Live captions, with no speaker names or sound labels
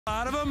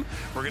Out of them,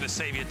 we're going to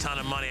save you a ton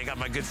of money. I got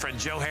my good friend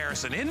Joe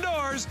Harrison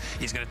indoors.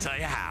 He's going to tell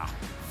you how.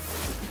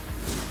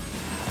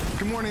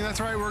 Good morning, that's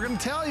right. We're gonna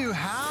tell you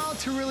how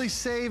to really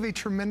save a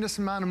tremendous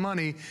amount of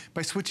money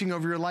by switching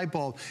over your light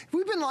bulb.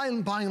 We've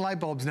been buying light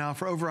bulbs now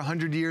for over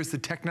 100 years. The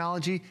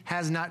technology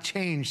has not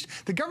changed.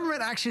 The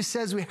government actually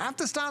says we have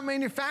to stop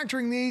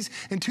manufacturing these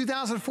in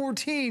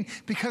 2014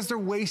 because they're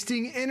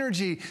wasting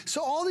energy.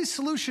 So all these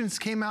solutions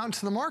came out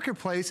into the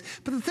marketplace,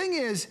 but the thing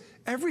is,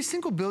 every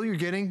single bill you're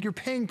getting, you're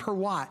paying per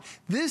watt.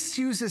 This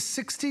uses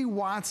 60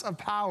 watts of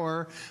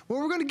power. What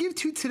we're gonna give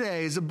to you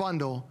today is a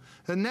bundle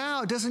that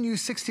now it doesn't use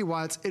 60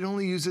 watts, it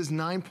only uses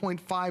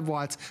 9.5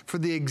 watts for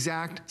the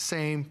exact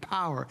same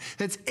power.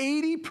 That's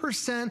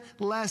 80%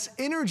 less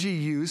energy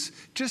use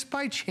just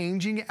by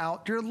changing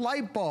out your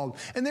light bulb.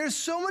 And there's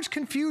so much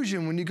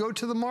confusion when you go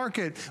to the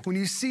market, when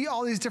you see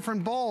all these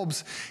different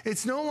bulbs.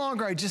 It's no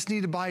longer, I just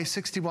need to buy a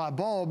 60 watt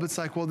bulb. It's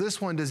like, well,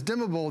 this one does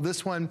dimmable,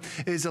 this one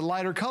is a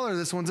lighter color,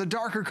 this one's a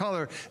darker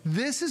color.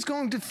 This is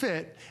going to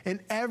fit in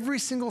every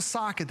single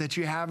socket that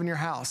you have in your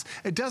house.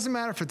 It doesn't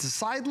matter if it's a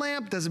side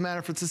lamp, doesn't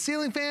matter if it's a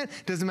ceiling fan,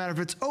 doesn't matter if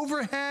it's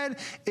overhead.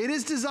 It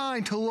is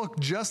designed to look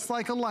just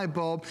like a light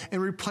bulb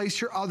and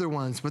replace your other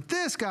ones. But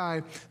this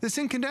guy, this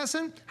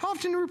incandescent, how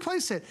often do you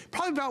replace it?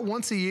 Probably about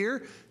once a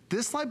year.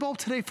 This light bulb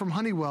today from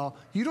Honeywell,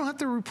 you don't have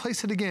to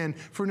replace it again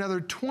for another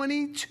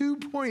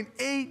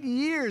 22.8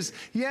 years.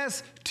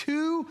 Yes,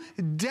 2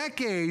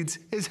 decades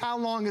is how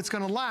long it's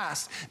gonna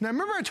last. Now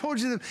remember I told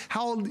you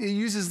how it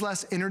uses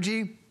less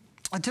energy?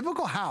 A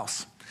typical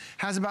house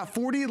has about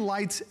 40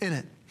 lights in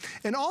it.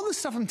 And all this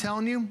stuff I'm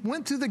telling you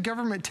went through the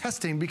government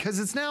testing because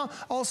it's now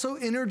also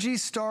Energy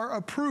Star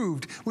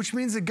approved, which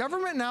means the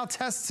government now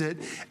tests it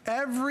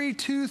every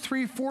 2,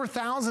 3,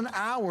 4,000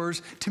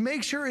 hours to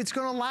make sure it's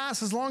gonna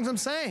last as long as I'm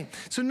saying.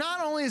 So not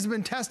only has it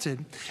been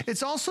tested,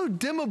 it's also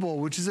dimmable,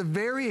 which is a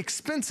very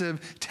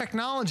expensive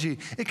technology.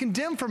 It can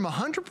dim from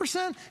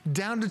 100%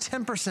 down to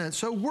 10%.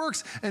 So it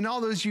works in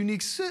all those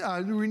unique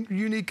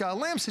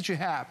lamps that you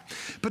have.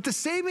 But the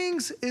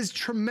savings is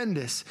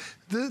tremendous.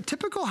 The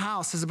typical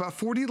house has about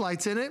 40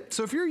 lights in it.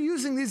 So if you're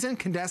using these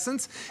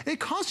incandescents, it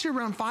costs you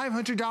around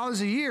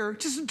 $500 a year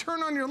just to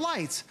turn on your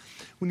lights.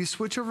 When you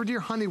switch over to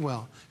your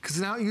Honeywell, because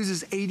now it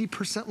uses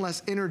 80%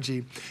 less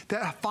energy,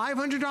 that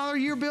 $500 a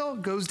year bill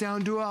goes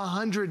down to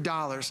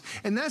 $100.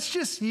 And that's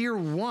just year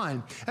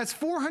one. That's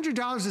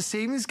 $400 of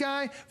savings,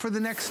 guy, for the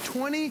next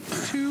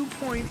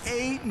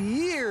 22.8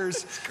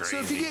 years. So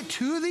if you get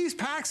 2 of these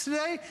packs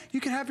today, you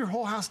can have your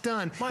whole house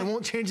done and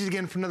won't change it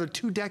again for another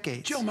 2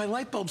 decades. Joe, my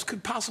light bulbs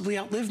could possibly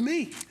outlive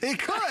me. It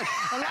could.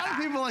 A lot of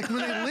people, like when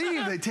they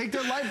leave, they take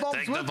their light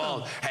bulbs with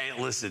them. Hey,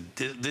 listen,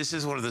 this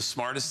is one of the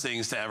smartest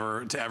things to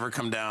ever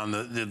come down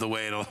the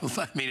way it'll,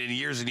 I mean, in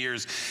years and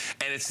years,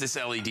 and it's this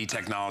LED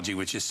technology,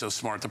 which is so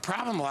smart. The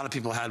problem a lot of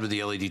people had with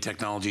the LED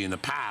technology in the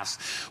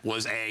past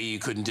was, A, you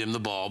couldn't dim the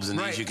bulbs, and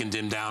these you can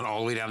dim down all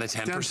the way down to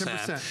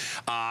 10%.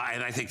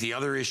 And I think the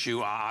other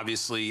issue,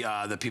 obviously,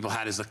 that people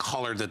had is the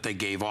color that they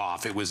gave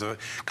off. It was a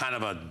kind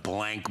of a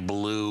blank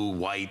blue,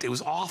 white. It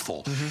was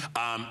awful.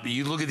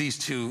 You look at these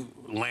 2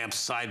 lamps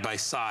side by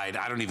side,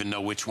 I don't even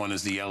know which one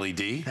is the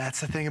LED.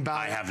 That's the thing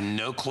about it. I have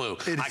no clue.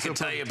 I could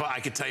tell you,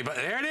 but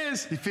there it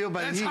is. You feel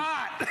by the heat.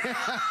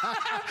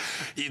 Hot.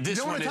 You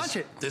don't want to touch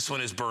it. This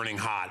one is burning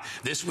hot.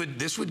 This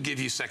would give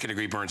you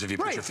second-degree burns if you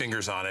put your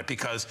fingers on it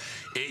because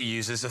it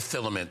uses a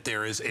filament.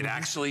 It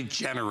actually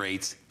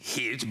generates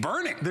heat. It's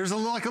burning. There's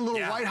like a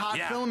little white hot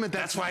filament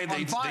that's why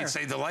they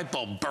say the light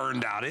bulb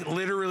burned out. It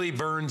literally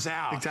burns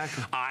out.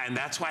 Exactly. And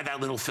that's why that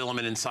little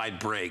filament inside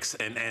breaks.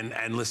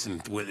 And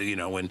listen, you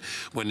know,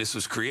 when this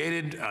was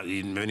created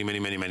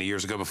many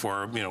years ago,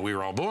 before we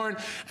were all born,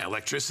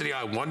 electricity,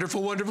 a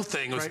wonderful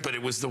thing. But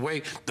it was the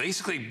way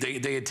basically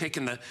they had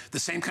taken the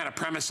same kind of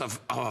premise of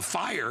a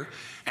fire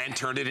and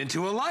turned it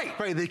into a light.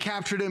 Right. They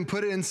captured it and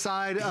put it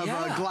inside of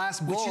a glass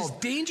bulb, which is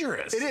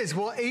dangerous. It is.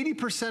 Well,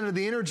 80% of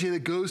the energy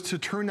that goes to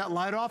turn that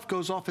light off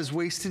goes off as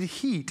wasted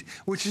heat,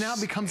 which now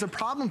becomes a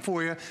problem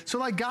for you. So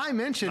like Guy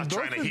mentioned, both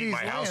of these lamps, I'm trying to heat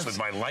my house with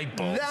my light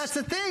bulbs. That's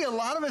the thing. A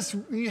lot of us,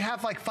 you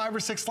have like 5 or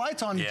 6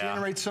 lights on, you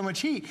generate so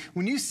much heat.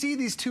 When you see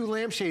these 2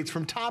 lampshades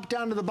from top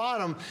down to the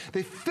bottom,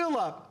 they fill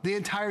up the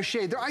entire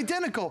shade. They're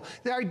identical.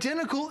 They're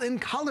identical in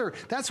color.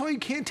 That's why you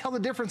can't tell the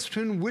difference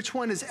between which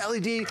one is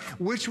LED,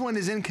 which one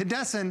is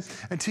incandescent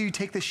until you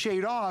take the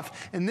shade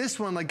off. And this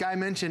one, like Guy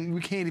mentioned,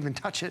 we can't even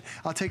touch it.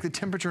 I'll take the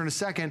temperature in a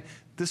second.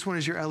 This one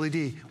is your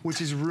LED, which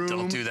is room temperature.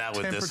 Don't do that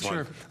with this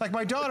one. Like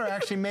my daughter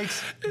actually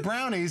makes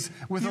brownies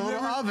with a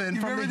little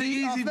oven from the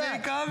Easy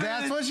Bake Oven?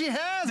 That's what she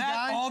has,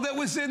 Guy. All that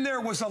was in there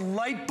was a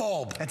light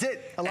bulb. That's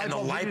it. A light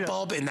bulb. And the light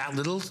bulb in that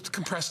little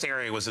compressed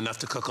area was enough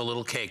to cook a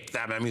little cake.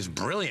 That, I mean, it was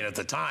brilliant at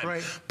the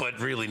time, but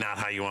really not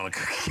how you want to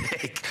cook a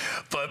cake.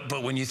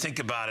 But when you think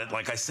about it,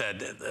 like I said,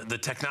 the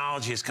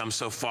technology has come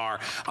so far.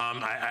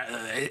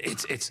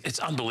 It's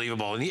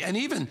unbelievable, and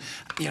even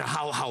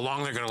how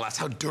long they're going to last,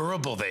 how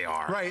durable they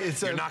are. Right.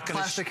 It's they're not going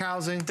to plastic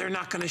housing. They're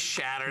not going to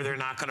shatter. They're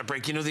not going to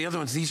break. You know, the other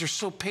ones, these are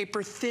so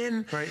paper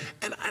thin. Right.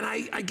 And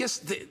I guess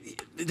they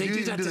you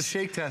do that do the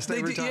shake test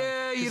every time.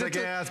 Yeah, you like,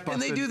 yeah, it's busted.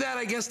 And they do that,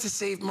 I guess, to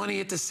save money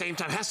at the same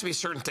time. It has to be a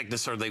certain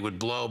thickness or they would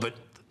blow, but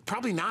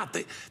probably not.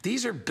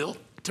 These are built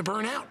to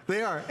burn out.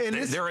 They are. And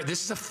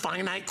this is a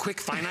finite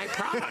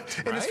product.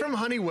 And right? it's from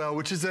Honeywell,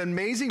 which is an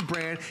amazing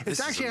brand. It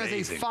actually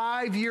has a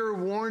 5-year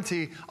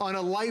warranty on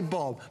a light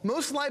bulb.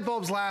 Most light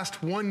bulbs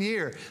last 1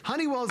 year.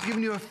 Honeywell's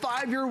giving you a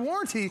 5-year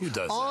warranty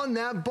on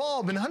that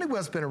bulb. And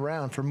Honeywell's been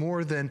around for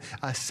more than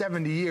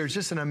 70 years.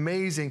 Just an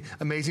amazing,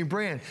 amazing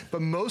brand.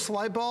 But most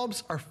light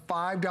bulbs are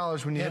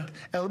 $5 when you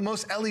hit,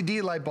 most LED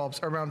light bulbs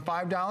are around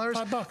 $5.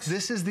 $5.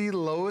 This is the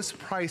lowest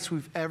price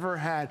we've ever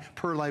had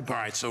per light bulb.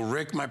 All right, so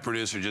Rick, my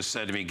producer, just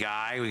said to me,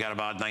 Guy, we got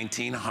about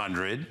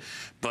 1,900,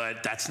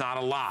 but that's not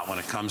a lot when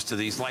it comes to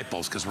these light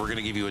bulbs because we're going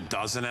to give you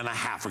 12 and a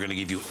half. We're going to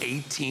give you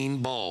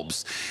 18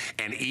 bulbs,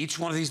 and each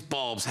one of these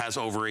bulbs has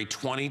over a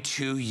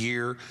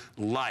 22-year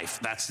life.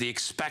 That's the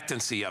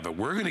expectancy of it.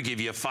 We're going to give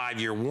you a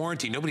 5-year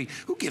warranty.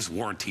 Who gives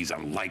warranties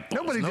on light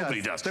bulbs?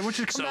 Nobody does. They want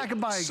you to come back and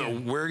buy again. So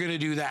we're going to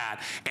do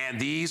that, and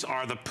these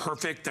are the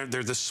perfect,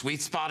 they're the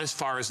sweet spot as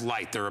far as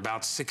light. They're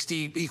about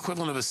 60,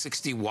 equivalent of a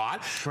 60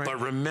 watt, but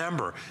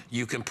remember,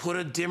 you can put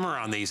a dimmer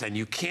on these, and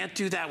you can't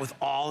do that with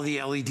all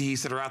the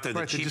LEDs that are out there.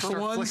 The cheaper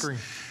ones, flickering.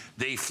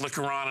 They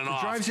flicker on and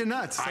off. It drives you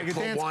nuts. Like a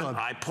dance club.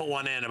 I put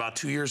one in about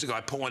 2 years ago.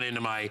 I put one into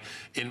my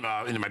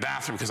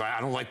bathroom because I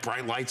don't like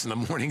bright lights in the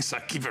morning, so I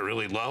keep it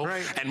really low.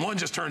 Right. And one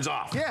just turns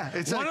off. Yeah,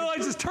 it's one of the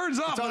lights just turns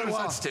off. That's all it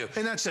wants to.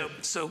 And that's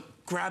so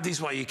grab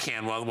these while you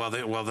can, while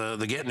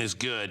the getting is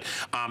good.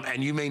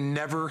 And you may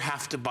never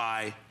have to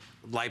buy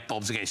light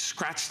bulbs again.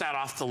 Scratch that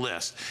off the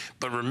list.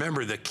 But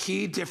remember, the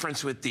key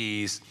difference with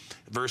these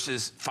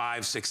versus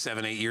 5, 6,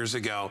 7, 8 years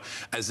ago,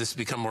 as this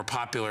become more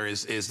popular,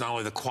 is not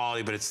only the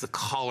quality, but it's the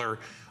color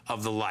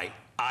of the light.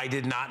 I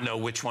did not know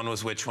which one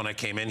was which when I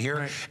came in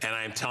here, and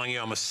I am telling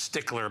you, I'm a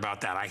stickler about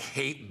that. I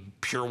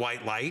hate pure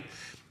white light.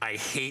 I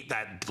hate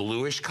that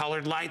bluish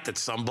colored light that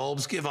some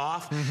bulbs give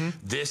off.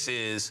 This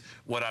is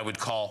what I would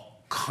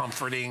call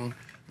comforting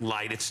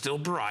light. It's still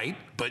bright,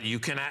 but you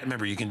can,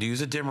 remember, you can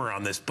use a dimmer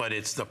on this, but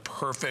it's the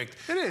perfect.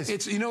 It is.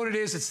 It's, you know what it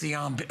is? It's the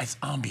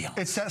ambiance.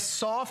 It's that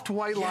soft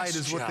white light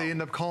is what they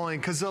end up calling,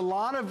 because a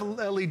lot of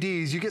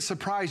LEDs, you get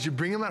surprised, you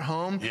bring them at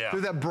home,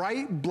 they're that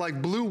bright,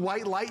 like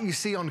blue-white light you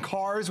see on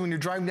cars when you're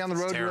driving down the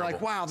road, and you're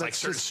like, wow, that's like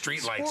certain just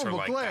street lights are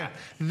like glare. that.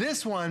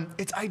 This one,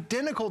 it's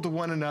identical to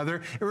one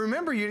another. And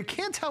remember, you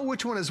can't tell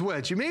which one is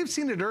which. You may have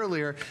seen it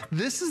earlier.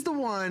 This is the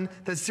one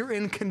that's your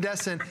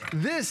incandescent.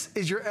 This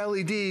is your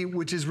LED,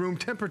 which is room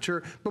temperature.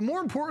 But more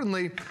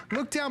importantly,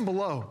 look down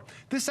below.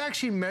 This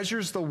actually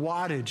measures the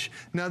wattage.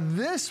 Now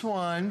this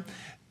one,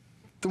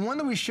 the one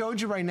that we showed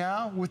you right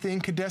now with the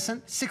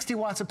incandescent, 60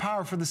 watts of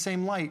power for the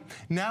same light.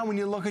 Now when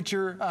you look at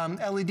your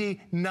LED,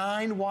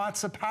 9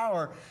 watts of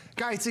power.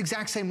 Guys, it's the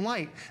exact same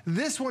light.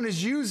 This one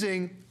is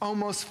using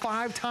almost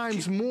 5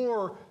 times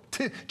more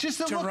to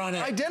look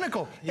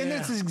identical. And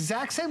it's the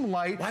exact same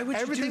light. Why would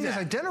Everything you do is that?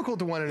 identical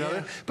to one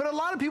another. But a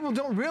lot of people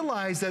don't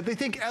realize that. They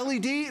think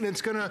LED and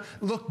it's gonna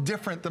look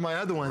different than my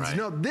other ones.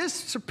 No,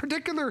 this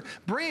particular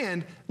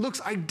brand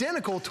looks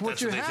identical to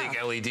what you have. That's what they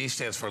think LED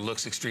stands for,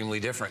 looks extremely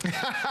different.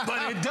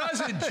 But it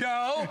doesn't,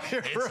 Joe.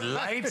 It's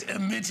light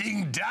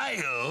emitting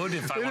diode,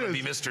 if I want to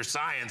be Mr.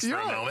 Science for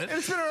a moment. And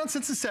it's been around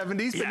since the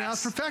 70s, but now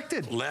it's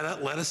perfected. Let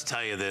us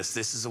tell you this.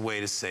 This is a way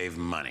to save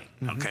money.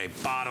 Okay,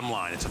 bottom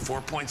line, it's a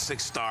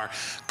 4.6 star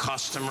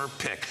customer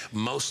pick.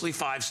 Mostly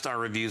 5-star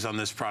reviews on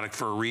this product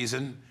for a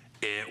reason.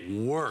 It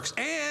works.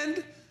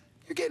 And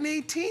you're getting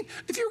 18.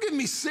 If you were giving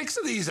me 6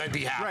 of these, I'd be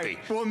happy.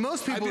 Well,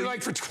 most people... I'd be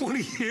like, for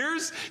 20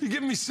 years, you're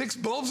giving me 6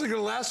 bulbs that are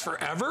going to last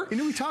forever? You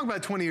know, we talk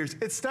about 20 years.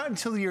 It's not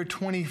until the year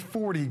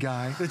 2040,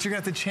 Guy, that you're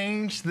going to have to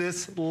change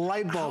this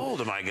light bulb. How old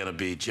am I going to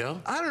be,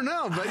 Joe? I don't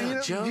know, but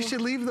you know, you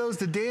should leave those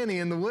to Danny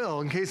in the will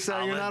in case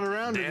you're not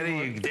around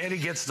anymore. Danny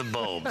gets the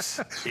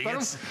bulbs.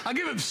 I'll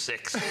give him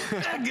 6.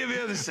 I'll give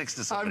the other 6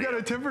 to somebody I've got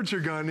a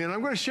temperature gun, and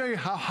I'm going to show you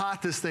how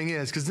hot this thing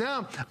is, because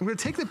now I'm going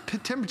to take the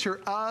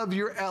temperature of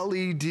your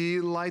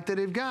LED light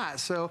that they've got.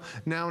 So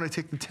now when I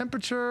take the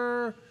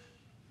temperature,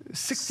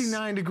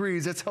 69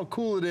 degrees, that's how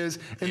cool it is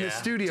in the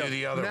studio. Do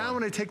the other now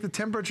when I take the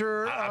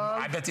temperature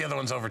I bet the other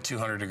one's over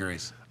 200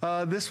 degrees.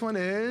 This one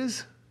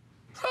is...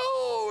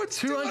 Oh, it's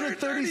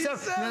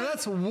 237. Now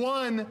that's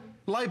one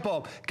light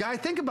bulb. Guy,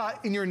 think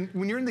about when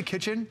you're in the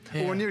kitchen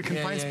or when you're in a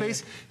confined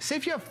space, say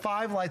if you have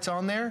 5 lights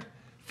on there,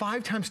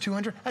 5 times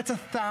 200, that's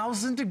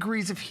 1,000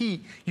 degrees of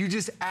heat you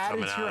just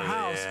added to your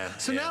house.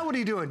 So now what are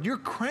you doing? You're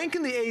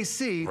cranking the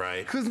AC,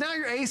 because now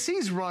your AC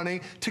is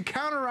running to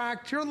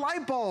counteract your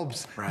light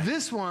bulbs.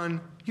 This one,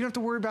 you don't have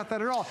to worry about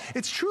that at all.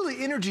 It's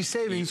truly energy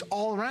savings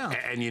all around.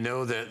 And you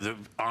know,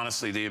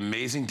 honestly, the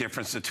amazing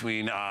difference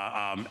between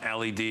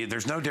LED,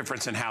 there's no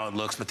difference in how it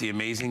looks, but the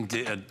amazing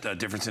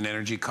difference in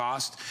energy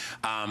cost,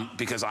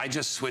 because I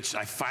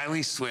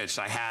finally switched.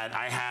 I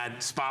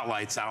had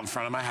spotlights out in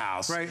front of my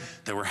house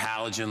that were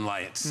halogen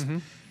lights.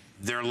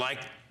 They're like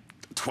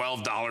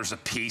 $12 a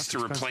piece to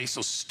replace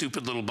those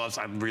stupid little bulbs.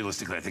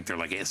 Realistically, I think they're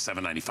like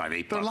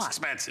 $7.95, $8.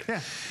 Expensive.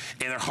 Yeah.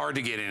 And they're hard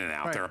to get in and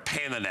out. Right. They're a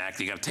pain in the neck.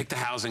 You got to take the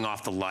housing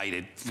off the light.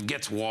 It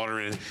gets water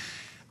in.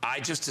 I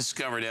just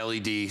discovered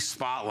LED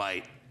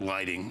spotlight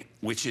lighting,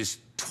 which is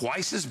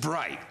twice as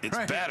bright. It's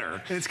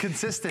better. It's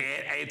consistent.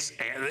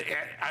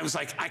 I was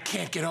like, I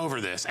can't get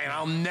over this, and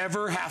I'll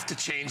never have to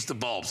change the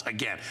bulbs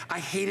again. I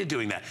hated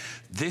doing that.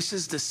 This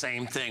is the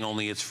same thing,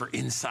 only it's for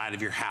inside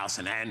of your house,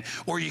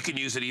 or you can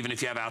use it even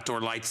if you have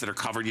outdoor lights that are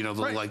covered. You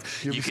know,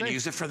 you can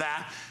use it for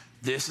that.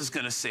 This is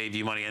going to save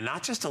you money, and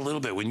not just a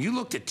little bit. When you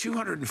looked at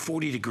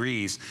 240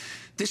 degrees,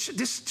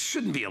 this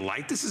shouldn't be a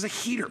light. This is a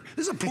heater.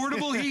 This is a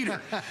portable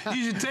heater.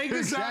 You should take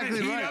this out and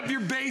heat up your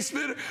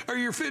basement or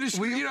your finished,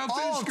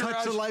 all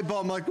touch the light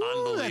bulb. I'm like,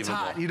 ooh, that's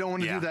hot. You don't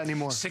want to do that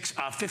anymore.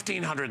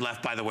 1,500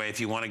 left, by the way, if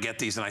you want to get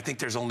these, and I think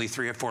there's only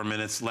 3 or 4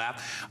 minutes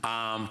left.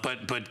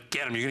 But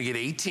get them. You're going to get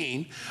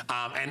 18.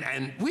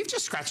 And we've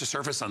just scratched the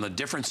surface on the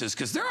differences,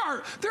 because there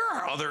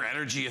are other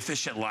energy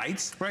efficient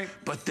lights,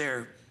 but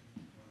they're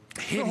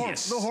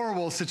hideous. The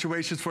horrible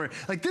situations for it.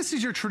 Like, this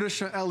is your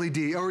traditional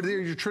LED, or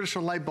your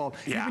traditional light bulb.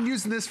 You've been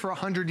using this for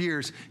 100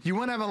 years. You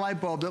want to have a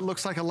light bulb that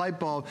looks like a light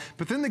bulb,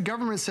 but then the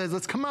government says,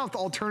 let's come out with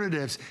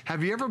alternatives.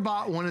 Have you ever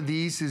bought one of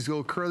these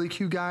little curly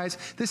Q guys?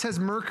 This has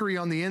mercury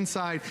on the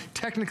inside.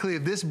 Technically,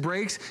 if this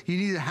breaks, you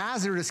need a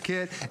hazardous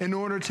kit in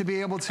order to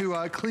be able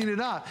to clean it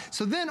up.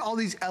 So then all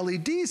these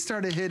LEDs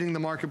started hitting the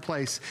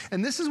marketplace,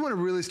 and this is when it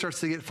really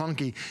starts to get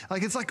funky.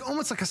 Like, it's like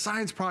almost like a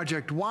science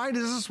project. Why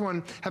does this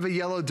one have a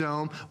yellow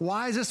dome?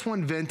 Why is this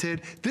one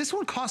vented? This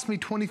one cost me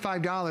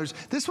 $25.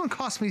 This one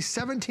cost me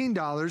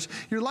 $17.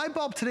 Your light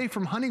bulb today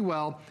from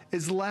Honeywell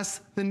is less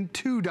than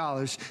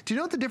 $2. Do you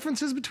know what the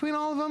difference is between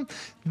all of them?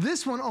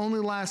 This one only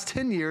lasts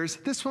 10 years.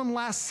 This one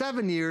lasts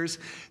 7 years.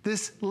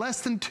 This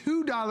less than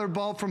 $2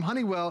 bulb from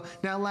Honeywell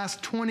now lasts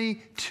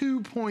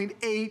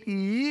 22.8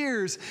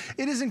 years.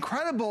 It is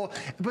incredible,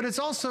 but it's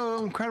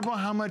also incredible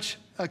how much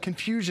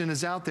confusion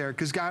is out there.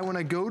 Because, when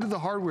I go to the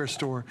hardware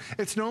store,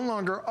 it's no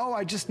longer, oh,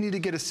 I just need to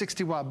get a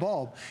 60-watt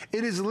bulb.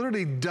 It is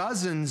literally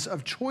dozens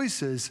of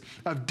choices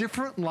of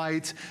different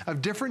lights,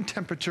 of different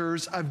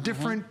temperatures, of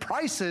different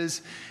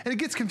prices, and it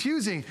gets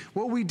confusing.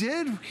 What we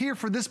did here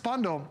for this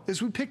bundle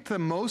is we picked the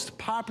most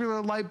popular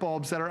light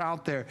bulbs that are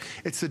out there.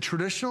 It's the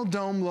traditional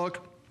dome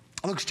look.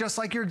 It looks just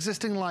like your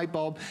existing light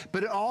bulb,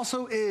 but it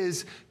also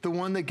is the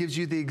one that gives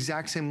you the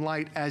exact same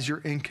light as your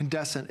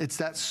incandescent. It's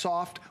that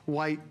soft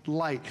white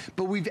light,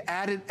 but we've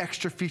added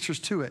extra features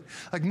to it.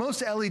 Like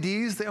most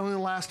LEDs, they only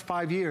last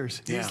 5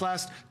 years. These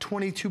last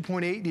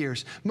 22.8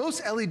 years.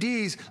 Most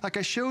LEDs, like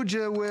I showed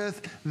you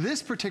with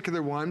this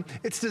particular one,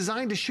 it's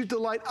designed to shoot the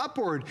light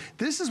upward.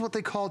 This is what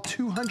they call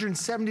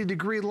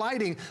 270-degree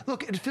lighting.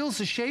 Look, it fills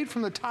the shade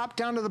from the top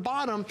down to the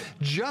bottom,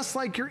 just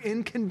like your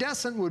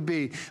incandescent would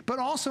be. But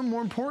also,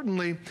 more importantly,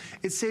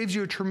 it saves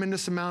you a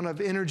tremendous amount of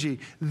energy.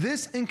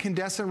 This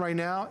incandescent right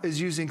now is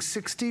using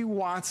 60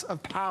 watts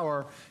of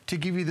power to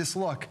give you this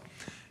look.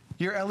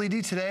 Your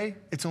LED today,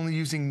 it's only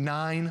using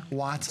 9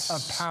 watts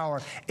of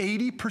power,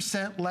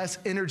 80% less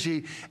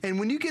energy. And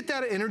when you get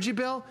that energy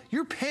bill,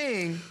 you're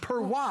paying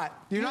per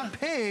watt. You're not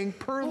paying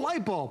per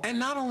light bulb. And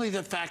not only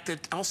the fact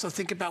that, also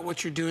think about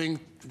what you're doing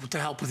to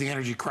help with the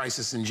energy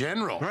crisis in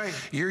general. Right.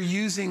 You're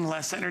using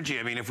less energy.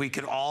 I mean, if we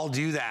could all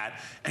do that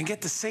and get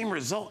the same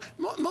result.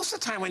 Most of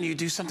the time when you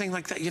do something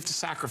like that, you have to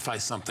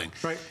sacrifice something.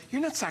 Right.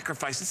 You're not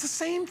sacrificing. It's the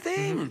same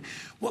thing.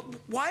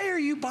 Why are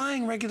you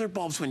buying regular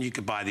bulbs when you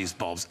could buy these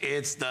bulbs?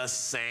 It's the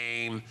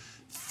same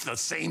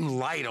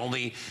light,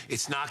 only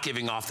it's not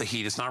giving off the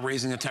heat. It's not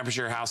raising the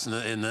temperature of your house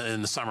in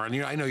the summer.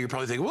 And I know you're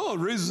probably thinking, well, it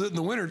raises it in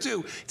the winter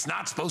too. It's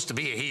not supposed to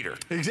be a heater.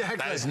 Exactly.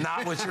 That is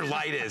not what your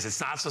light is.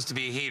 It's not supposed to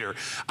be a heater.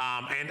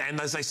 And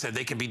as I said,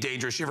 they can be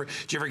dangerous. Do you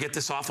ever get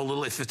this off a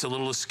little, if it's a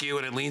little askew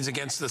and it leans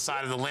against the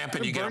side of the lamp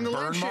and you get a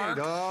burn mark?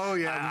 Oh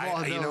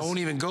yeah. You won't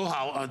even go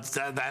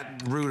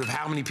that route of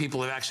how many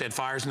people have actually had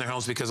fires in their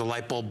homes because a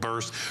light bulb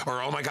burst,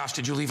 or oh my gosh,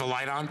 did you leave a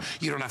light on?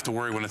 You don't have to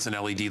worry when it's an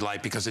LED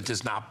light, because it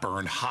does not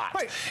burn hot.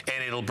 Right.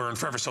 And it'll burn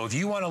forever. So if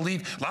you want to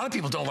leave, a lot of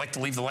people don't like to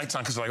leave the lights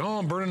on because they're like, oh,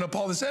 I'm burning up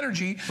all this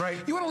energy. Right.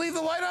 You want to leave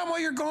the light on while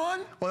you're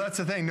gone? Well, that's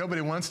the thing.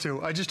 Nobody wants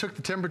to. I just took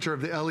the temperature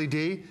of the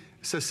LED.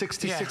 So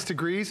 66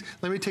 degrees.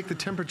 Let me take the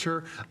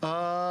temperature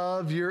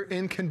of your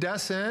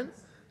incandescent.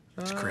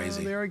 It's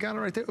crazy. There, I got it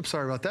right there. Oops,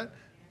 sorry about that.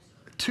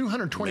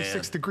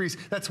 226 degrees.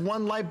 That's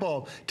one light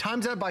bulb.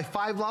 Times that by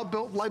 5 light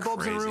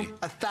bulbs in a room,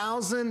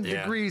 1,000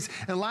 degrees.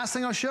 And last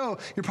thing I'll show,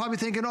 you're probably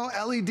thinking, oh,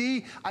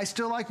 LED, I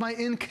still like my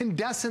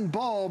incandescent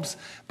bulbs,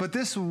 but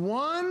this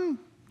one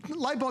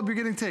light bulb you're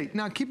getting today.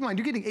 Now, keep in mind,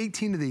 you're getting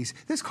 18 of these.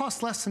 This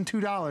costs less than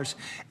 $2.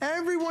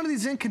 Every one of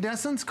these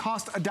incandescents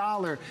costs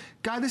 $1.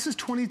 Guy, this is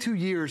 22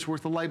 years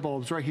worth of light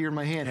bulbs right here in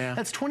my hand. Yeah.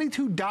 That's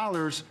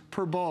 $22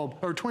 per bulb,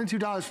 or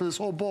 $22 for this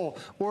whole bowl,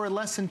 or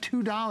less than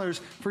 $2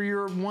 for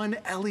your one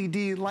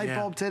LED light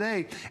bulb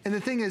today. And the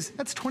thing is,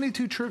 that's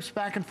 22 trips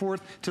back and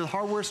forth to the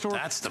hardware store.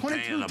 That's the pain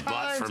in the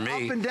butt for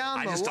me. Up and down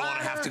I just don't want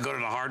to have to go to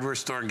the hardware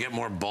store and get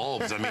more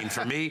bulbs. I mean,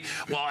 for me,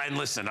 well, and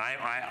listen,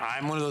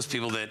 I'm one of those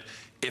people that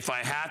If I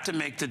had to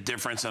make the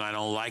difference and I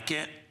don't like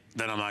it,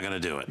 then I'm not going to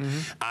do it.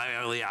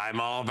 I'm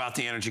all about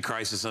the energy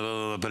crisis,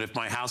 but if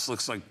my house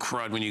looks like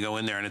crud when you go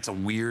in there and it's a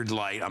weird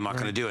light, I'm not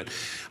going to do it.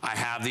 I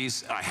have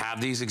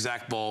these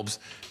exact bulbs.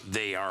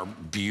 They are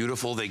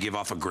beautiful. They give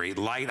off a great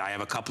light. I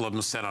have a couple of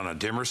them set on a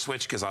dimmer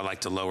switch because I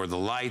like to lower the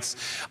lights.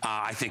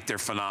 I think they're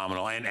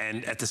phenomenal.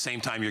 And at the same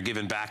time, you're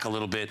giving back a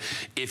little bit.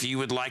 If you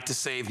would like to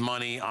save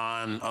money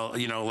on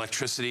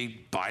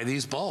electricity, buy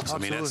these bulbs.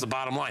 Absolutely. I mean, that's the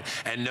bottom line.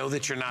 And know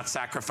that you're not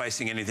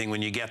sacrificing anything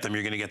when you get them.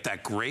 You're going to get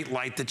that great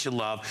light that you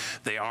love.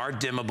 They are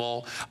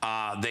dimmable.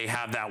 They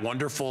have that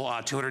wonderful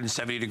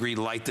 270-degree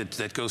light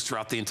that goes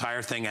throughout the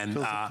entire thing, and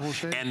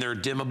they're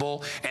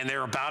dimmable. And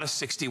they're about a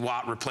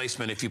 60-watt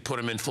replacement if you put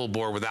them in full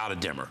bore without a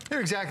dimmer. You're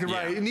exactly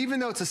right. And even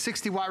though it's a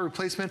 60-watt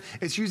replacement,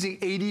 it's using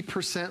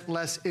 80%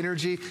 less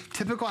energy.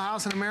 Typical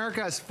house in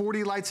America has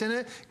 40 lights in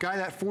it. Guy,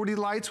 that 40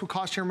 lights will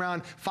cost you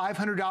around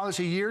 $500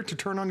 a year to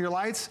turn on your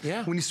lights.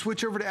 Yeah. When you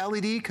switch over to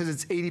LED, because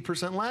it's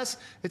 80% less,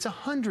 it's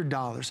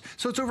 $100.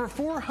 So it's over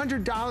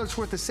 $400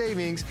 worth of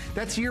savings.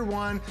 That's year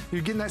one.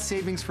 You're getting that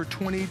savings for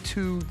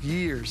 22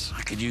 years.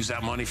 I could use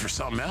that money for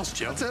something else,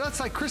 Joe. That's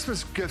like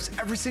Christmas gifts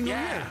every single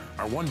year.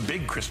 Or one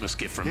big Christmas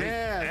gift from me.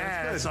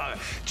 That's all.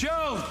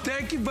 Joe,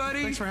 thank you,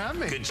 buddy. Thanks for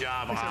having me. Good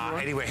job.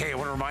 Anyway, hey, I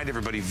want to remind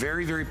everybody,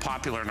 very, very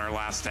popular in our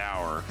last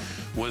hour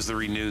was the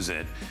Renews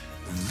It.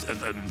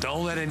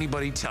 Don't let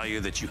anybody tell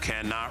you that you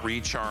cannot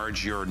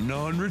recharge your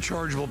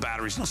non-rechargeable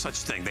batteries. No such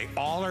thing. They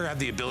all have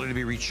the ability to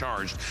be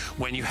recharged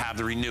when you have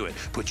the Renew It.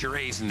 Put your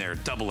A's in there,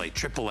 AA,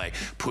 AAA.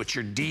 Put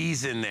your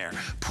D's in there.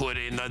 Put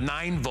in the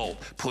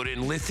 9-volt. Put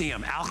in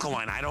lithium,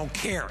 alkaline. I don't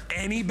care.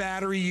 Any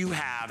battery you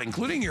have,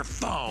 including your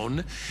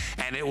phone,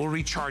 and it will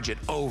recharge it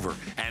over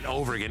and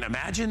over again.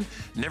 Imagine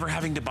never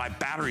having to buy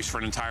batteries for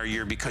an entire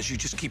year because you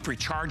just keep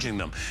recharging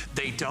them.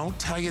 They don't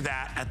tell you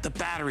that at the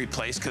battery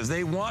place because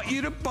they want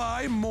you to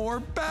buy more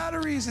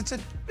batteries. It's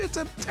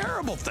a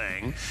terrible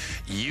thing.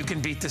 You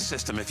can beat the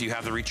system if you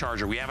have the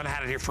recharger. We haven't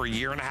had it here for a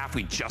year and a half.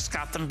 We just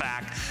got them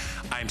back.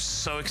 I'm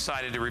so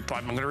excited to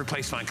I'm going to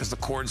replace mine because the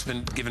cord's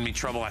been giving me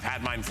trouble. I've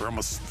had mine for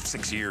almost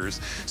 6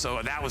 years.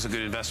 So that was a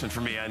good investment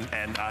for me, and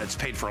it's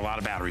paid for a lot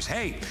of batteries.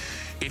 Hey,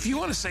 if you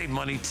want to save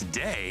money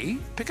today,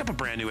 pick up a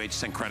brand new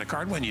HSN credit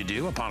card. When you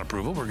do, upon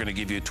approval, we're going to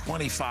give you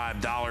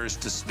 $25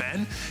 to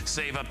spend.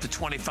 Save up to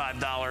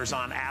 $25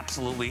 on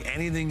absolutely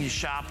anything you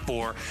shop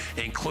for,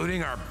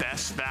 including our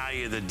best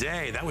value of the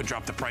day. That would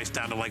drop the price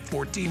down to like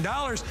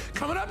 $14.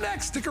 Coming up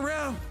next, stick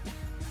around.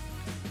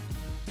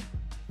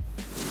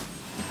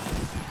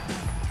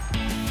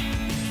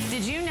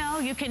 Did you know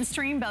you can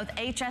stream both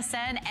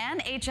HSN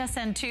and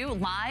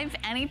HSN2 live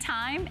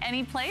anytime,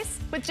 any place?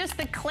 With just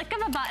the click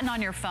of a button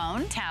on your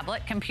phone,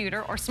 tablet,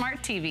 computer, or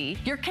smart TV,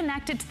 you're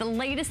connected to the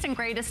latest and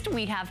greatest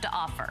we have to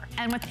offer.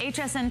 And with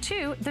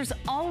HSN2, there's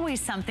always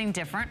something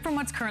different from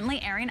what's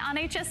currently airing on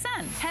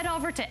HSN. Head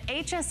over to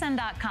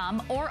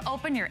hsn.com or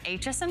open your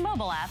HSN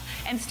mobile app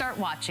and start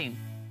watching.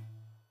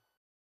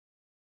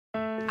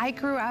 I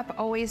grew up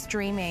always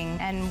dreaming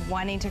and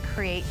wanting to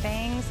create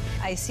things.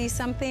 I see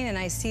something and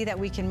I see that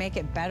we can make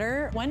it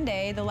better. One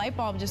day, the light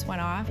bulb just went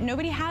off.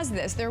 Nobody has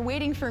this. They're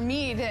waiting for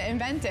me to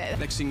invent it.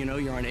 Next thing you know,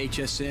 you're on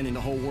HSN and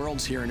the whole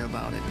world's hearing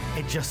about it.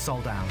 It just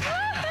sold out.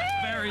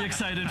 Very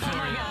excited for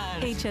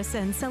you.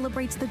 HSN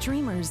celebrates the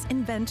dreamers,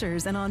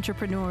 inventors, and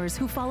entrepreneurs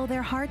who follow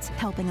their hearts,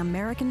 helping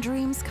American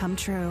dreams come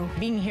true.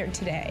 Being here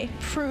today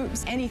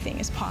proves anything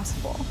is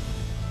possible.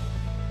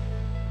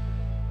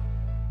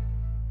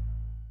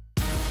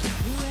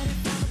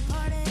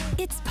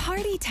 It's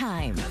party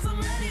time.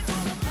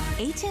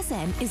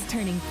 HSN is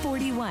turning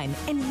 41,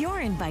 and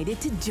you're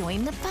invited to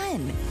join the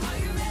fun.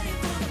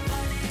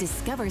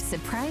 Discover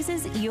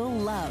surprises you'll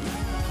love,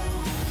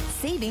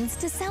 savings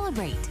to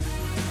celebrate,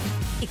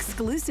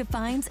 exclusive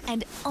finds,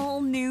 and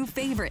all new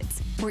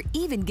favorites. We're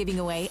even giving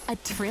away a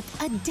trip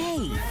a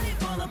day.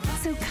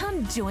 So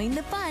come join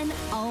the fun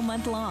all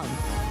month long.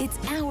 It's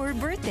our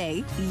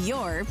birthday,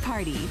 your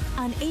party,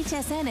 on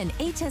HSN and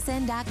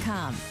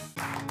hsn.com.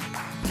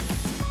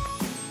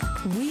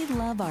 We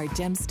love our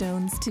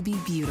gemstones to be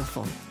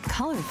beautiful,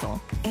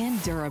 colorful,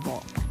 and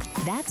durable.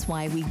 That's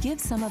why we give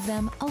some of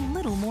them a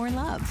little more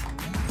love.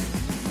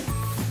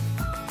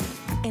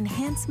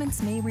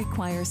 Enhancements may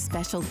require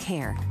special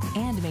care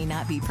and may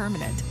not be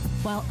permanent,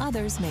 while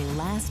others may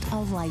last a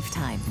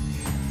lifetime.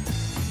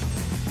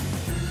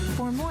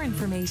 For more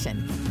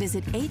information,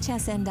 visit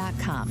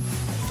hsn.com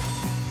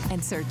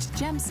and search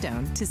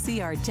gemstone to see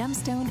our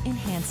gemstone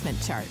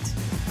enhancement chart.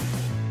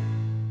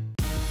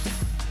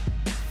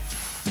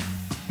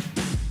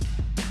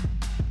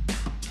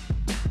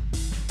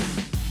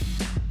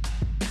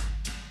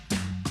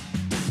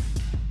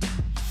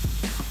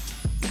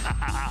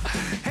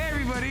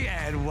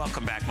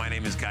 Welcome back. My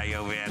name is Guy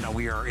Yovan.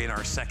 We are in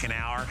our second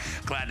hour.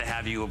 Glad to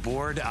have you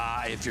aboard.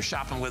 If you're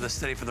shopping with us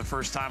today for the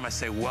first time, I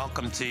say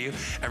welcome to you.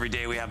 Every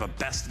day we have a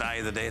best value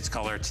of the day. It's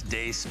called our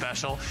Today's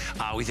Special.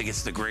 We think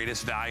it's the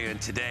greatest value, and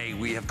today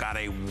we have got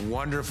a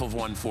wonderful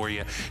one for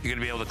you. You're going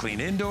to be able to clean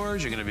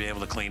indoors. You're going to be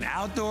able to clean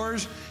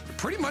outdoors. You're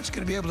pretty much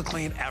going to be able to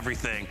clean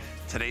everything.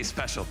 Today's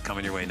Special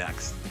coming your way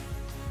next.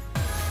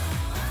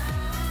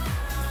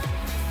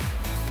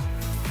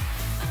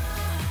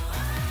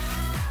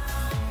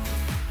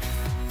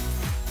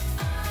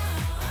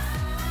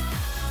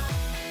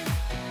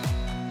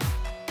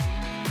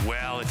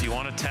 if you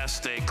want to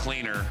test a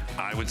cleaner,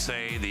 I would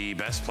say the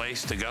best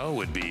place to go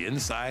would be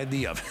inside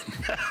the oven.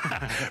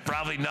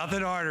 Probably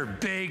nothing harder,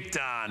 baked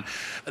on,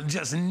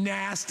 just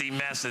nasty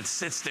mess that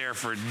sits there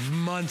for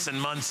months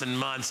and months and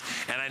months.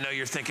 And I know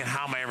you're thinking,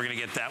 how am I ever going to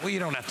get that? Well, you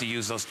don't have to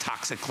use those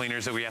toxic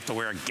cleaners that we have to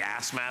wear a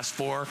gas mask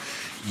for.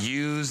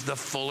 Use the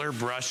Fuller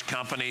Brush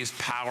Company's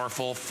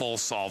powerful Full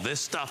Sol. This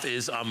stuff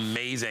is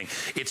amazing.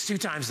 It's 2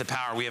 times the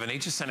power. We have an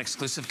HSN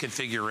exclusive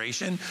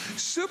configuration,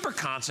 super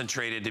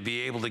concentrated to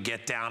be able to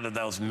get down to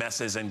those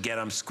messes and get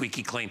them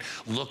squeaky clean.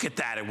 Look at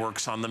that. It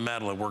works on the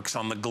metal. It works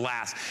on the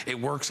glass. It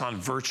works on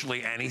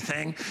virtually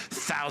anything.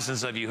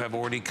 Thousands of you have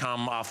already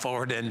come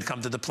forward and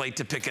come to the plate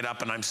to pick it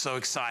up, and I'm so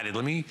excited.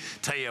 Let me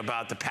tell you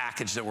about the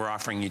package that we're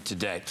offering you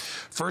today.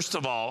 First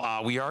of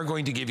all, we are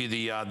going to give you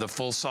the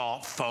Full Sol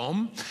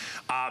foam.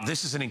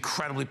 This is an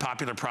incredibly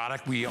popular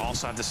product. We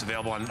also have this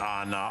available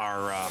on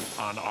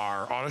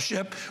our auto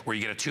ship, where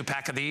you get a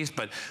 2-pack of these,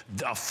 but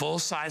a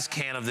full-size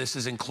can of this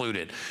is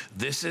included.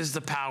 This is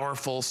the Power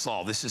Full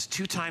Sol. This is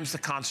 2 times the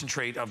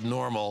concentrate of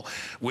normal,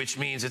 which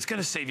means it's going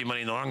to save you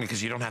money in the long run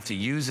because you don't have to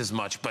use as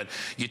much. But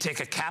you take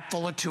a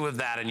capful or 2 of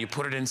that and you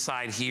put it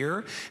inside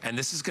here, and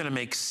this is going to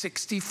make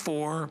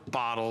 64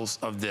 bottles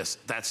of this.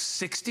 That's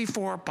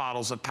 64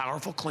 bottles of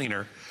powerful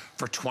cleaner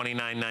for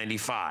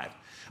 $29.95.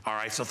 All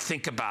right, so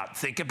think about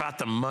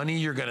the money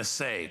you're going to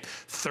save.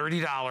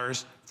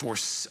 $30 for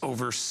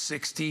over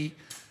 60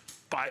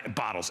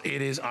 bottles.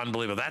 It is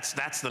unbelievable.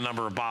 That's the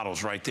number of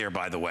bottles right there,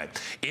 by the way.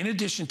 In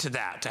addition to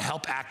that, to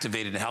help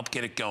activate it and help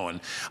get it going,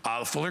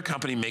 the Fuller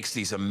Company makes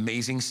these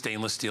amazing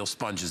stainless steel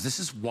sponges. This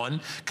is one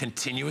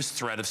continuous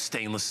thread of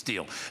stainless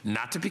steel,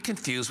 not to be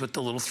confused with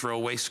the little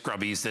throwaway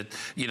scrubbies that,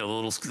 you know,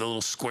 the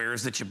little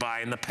squares that you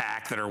buy in the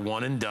pack that are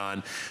one and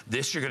done.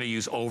 This you're going to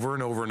use over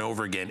and over and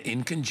over again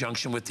in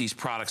conjunction with these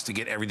products to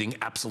get everything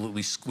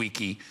absolutely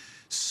squeaky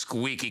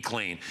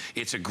clean.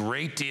 It's a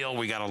great deal.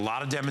 We got a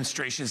lot of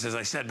demonstrations. As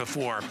I said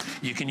before,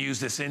 you can use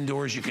this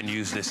indoors, you can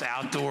use this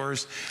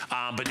outdoors.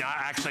 But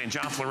actually, and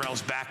John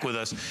Florell's back with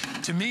us.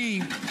 To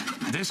me,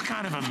 this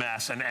kind of a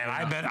mess, and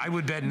I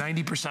would bet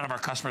 90% of our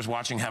customers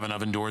watching have an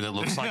oven door that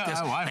looks like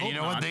this. Well, and you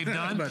know what they've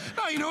done?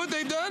 You know what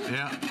they've done?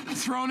 Yeah.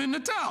 Thrown in the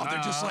towel.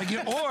 They're just like,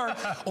 you know,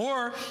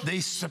 or they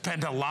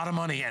spend a lot of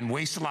money and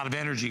waste a lot of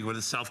energy with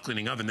a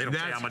self-cleaning oven. They don't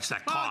say how much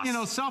that costs. Well, you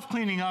know,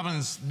 self-cleaning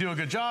ovens do a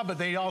good job, but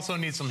they also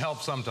need some help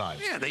sometimes.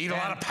 Yeah, they eat a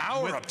lot of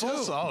power up too.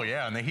 Oh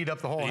yeah, and they heat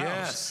up the whole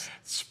house.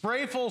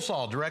 Spray Full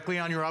Sol directly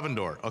on your oven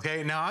door,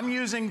 okay? Now I'm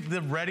using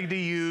the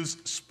ready-to-use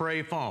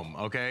spray foam,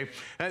 okay?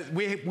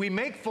 We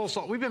make Full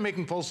Sol, we've been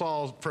making Full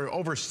Sol for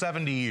over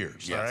 70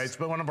 years, all right? It's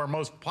been one of our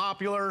most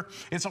popular,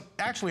 it's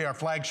actually our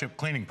flagship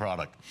cleaning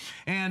product.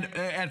 And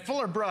at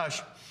Fuller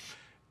Brush,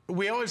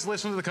 we always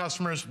listen to the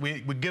customers. We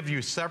give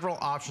you several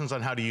options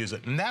on how to use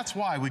it. And that's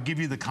why we give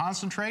you the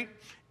concentrate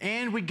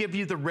and we give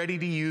you the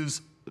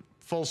ready-to-use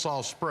Full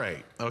Sol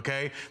spray,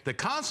 okay? The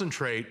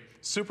concentrate,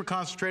 super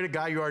concentrated,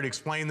 Guy, you already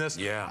explained this.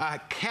 Yeah. A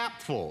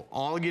cap full,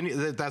 all you need,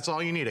 that's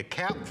all you need. A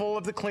cap full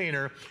of the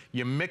cleaner,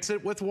 you mix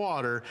it with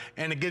water,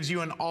 and it gives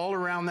you an all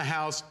around the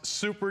house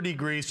super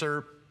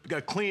degreaser, a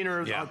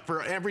cleaner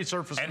for every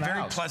surface in the house. And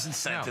very pleasant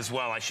scent as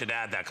well, I should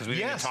add that, because we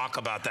didn't talk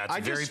about that.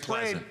 It's very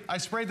pleasant. I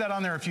sprayed that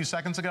on there a few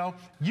seconds ago.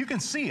 You can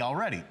see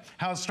already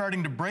how it's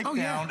starting to break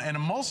down and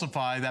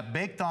emulsify that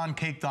baked on,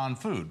 caked on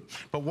food.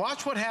 But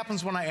watch what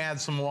happens when I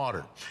add some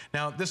water.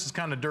 Now, this is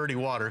kind of dirty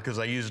water because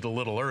I used it a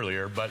little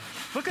earlier, but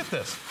look at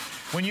this.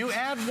 When you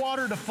add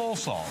water to Full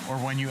Sol, or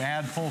when you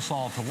add Full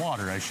Sol to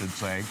water, I should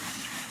say,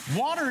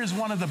 water is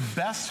one of the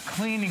best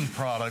cleaning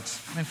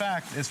products. In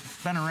fact, it's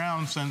been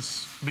around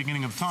since the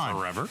beginning of time.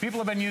 Forever. People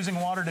have been using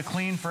water to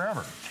clean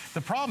forever. The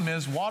problem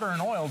is water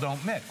and oil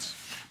don't mix.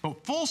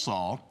 But Full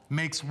Sol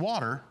makes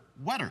water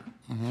wetter.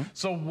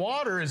 So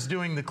water is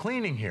doing the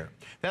cleaning here.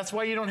 That's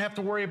why you don't have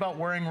to worry about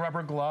wearing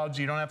rubber gloves.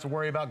 You don't have to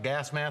worry about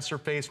gas masks or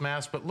face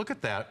masks. But look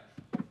at that.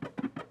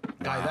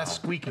 Guy, that's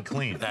squeaky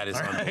clean. That is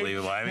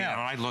unbelievable. I mean, when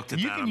I looked at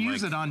that, you can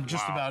use it on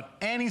just about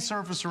any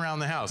surface around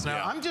the house.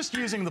 Now, I'm just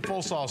using the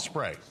Full Sol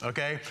spray,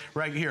 okay,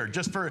 right here,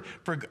 just for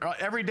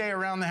every day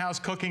around the house,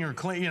 cooking or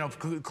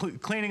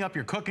cleaning up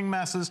your cooking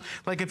messes.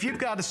 Like if you've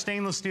got a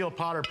stainless steel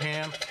pot or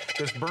pan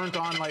that's burnt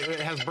on, like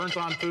it has burnt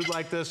on food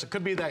like this, it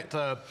could be that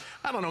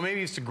I don't know,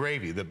 maybe it's the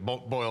gravy that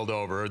boiled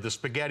over or the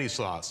spaghetti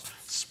sauce.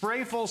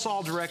 Spray Full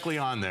Sol directly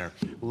on there.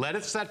 Let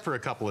it set for a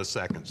couple of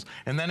seconds,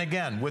 and then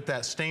again with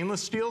that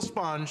stainless steel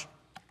sponge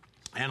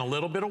and a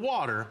little bit of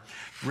water,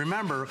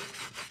 remember,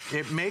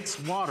 it makes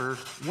water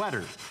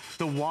wetter.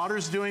 The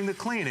water's doing the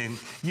cleaning.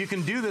 You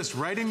can do this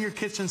right in your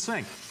kitchen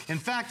sink. In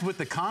fact, with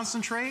the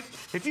concentrate,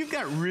 if you've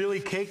got really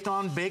caked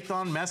on, baked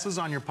on messes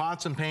on your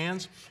pots and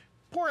pans,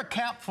 pour a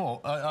capful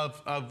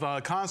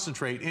of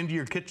concentrate into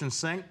your kitchen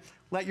sink.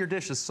 Let your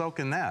dishes soak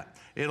in that.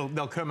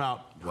 They'll come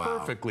out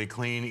perfectly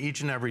clean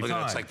each and every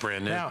time. It's like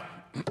brand new. Now,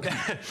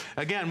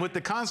 again, with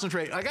the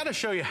concentrate, I gotta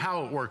show you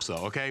how it works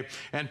though, okay?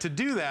 And to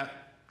do that,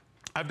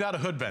 I've got a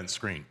hood vent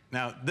screen.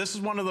 Now, this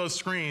is one of those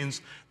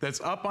screens that's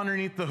up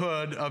underneath the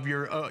hood of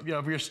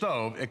your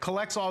stove. It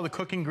collects all the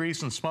cooking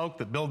grease and smoke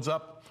that builds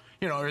up,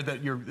 you know, or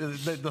that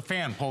the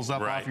fan pulls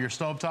up off your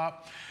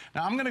stovetop.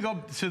 Now I'm gonna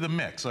go to the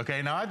mix,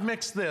 okay? Now I've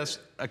mixed this,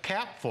 a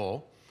cap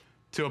full,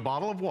 to a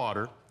bottle of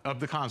water of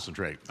the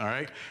concentrate, all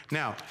right?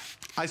 Now,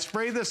 I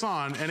spray this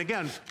on, and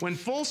again, when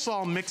full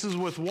sol mixes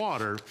with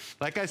water,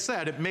 like I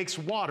said, it makes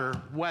water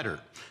wetter.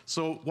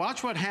 So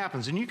watch what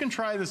happens, and you can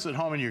try this at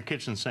home in your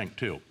kitchen sink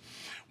too.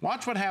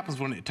 Watch what happens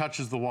when it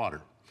touches the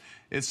water.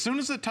 As soon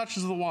as it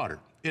touches the water,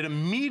 it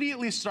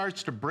immediately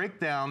starts to break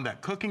down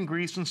that cooking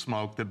grease and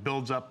smoke that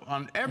builds up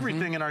on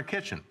everything in our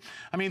kitchen.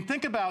 I mean,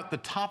 think about the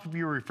top of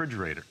your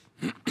refrigerator.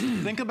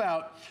 Think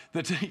about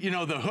the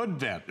hood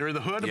vent or the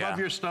hood above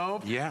your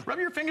stove. Yeah. Rub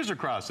your fingers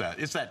across that.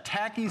 It's that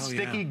tacky,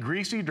 sticky,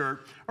 greasy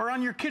dirt, or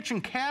on your kitchen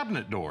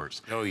cabinet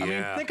doors. Oh yeah. I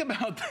mean, think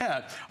about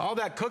that. All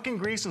that cooking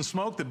grease and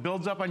smoke that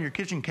builds up on your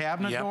kitchen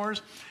cabinet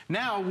doors.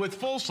 Now with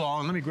full sol,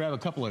 and let me grab a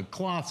couple of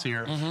cloths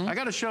here. I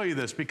got to show you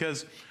this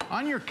because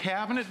on your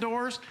cabinet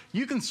doors,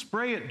 you can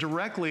spray it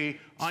directly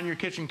on your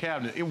kitchen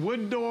cabinet. In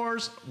wood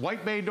doors,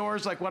 white bay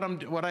doors like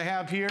what I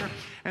have here,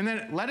 and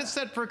then let it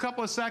set for a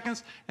couple of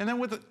seconds, and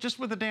then just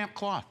with a damp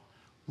cloth,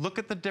 look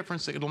at the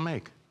difference that it'll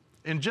make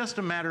in just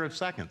a matter of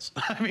seconds.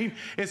 I mean,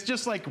 it's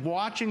just like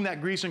watching that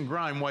grease and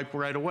grime wipe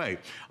right away.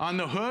 On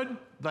the hood,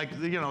 like,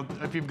 you know,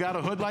 if you've got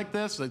a hood like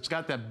this, it's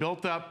got that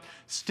built up,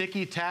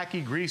 sticky,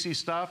 tacky, greasy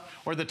stuff,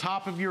 or the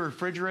top of your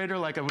refrigerator,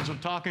 like I was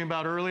talking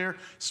about earlier,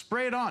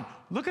 spray it on.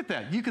 Look at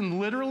that. You can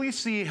literally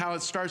see how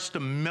it starts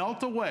to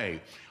melt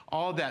away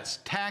all that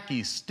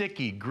tacky,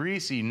 sticky,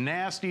 greasy,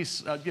 nasty,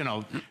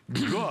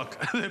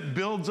 gook that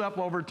builds up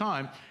over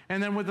time.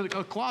 And then with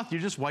a cloth, you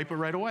just wipe it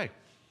right away.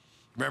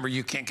 Remember,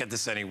 you can't get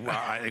this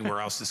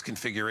anywhere else. This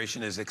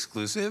configuration is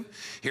exclusive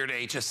here to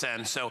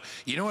HSN. So,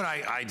 you know what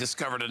I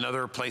discovered?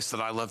 Another place that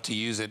I love to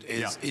use it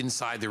is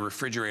inside the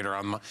refrigerator.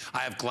 I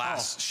have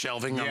glass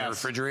shelving on the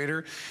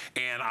refrigerator,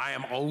 and I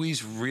am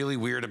always really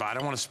weird about, I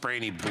don't want to spray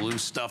any blue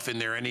stuff in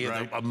there, any of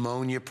the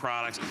ammonia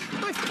products.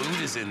 My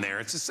food is in there.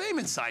 It's the same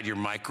inside your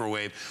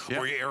microwave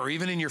or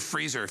even in your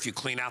freezer. If you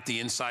clean out the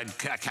inside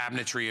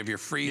cabinetry of your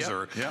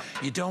freezer,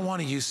 you don't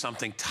want to use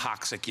something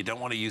toxic. You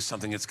don't want to use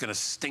something that's going to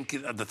stink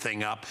the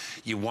thing up.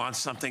 You want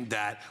something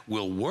that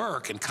will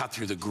work and cut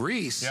through the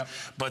grease,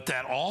 but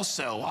that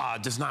also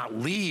does not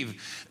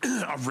leave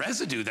a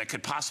residue that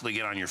could possibly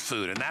get on your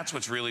food. And that's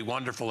what's really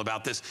wonderful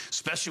about this,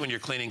 especially when you're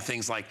cleaning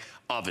things like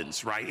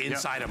ovens, right?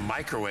 Inside a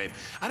microwave.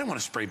 I don't want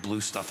to spray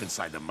blue stuff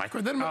inside the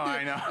microwave. Then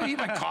I eat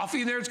my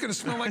coffee in there, it's going to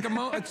smell like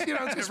ammonia. It's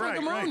going to smell like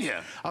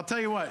ammonia. I'll tell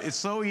you what, it's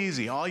so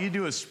easy. All you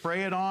do is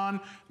spray it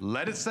on,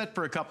 let it set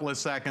for a couple of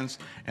seconds,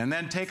 and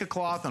then take a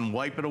cloth and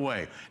wipe it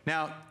away.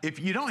 Now, if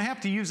you don't have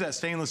to use that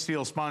stainless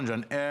steel sponge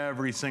on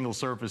every single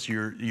surface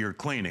you're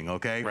cleaning,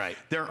 okay? Right.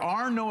 There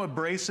are no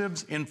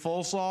abrasives in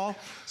full sol,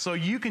 so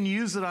you can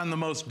use it on the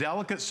most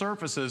delicate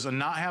surfaces and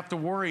not have to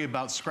worry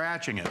about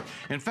scratching it.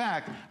 In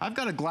fact, I've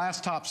got a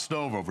glass top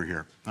stove over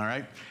here, all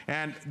right?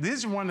 And this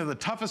is one of the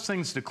toughest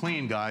things to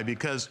clean, Guy,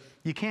 because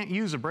you can't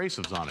use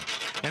abrasives on it.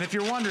 And if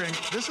you're wondering,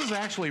 this is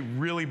actually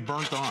really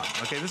burnt on,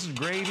 okay? This is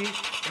gravy,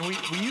 and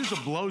we use a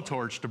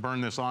blowtorch to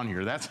burn this on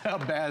here. That's how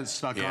bad it's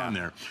stuck on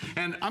there.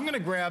 And I'm gonna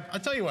grab, I'll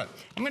tell you what,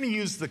 I'm gonna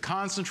use the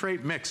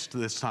concentrate mixed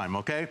this time,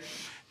 okay?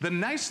 The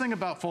nice thing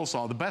about full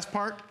sol, the best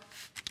part,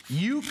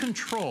 you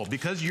control,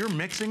 because you're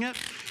mixing it,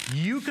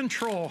 you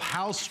control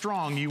how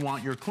strong you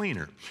want your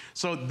cleaner.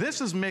 So this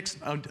is mixed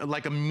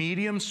like a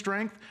medium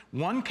strength,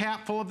 1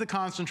 capful of the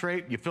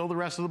concentrate, you fill the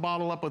rest of the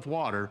bottle up with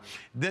water.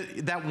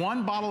 That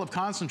 1 bottle of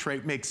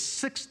concentrate makes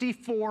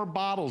 64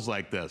 bottles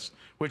like this,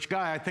 which,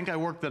 Guy, I think I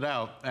worked it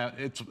out.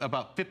 It's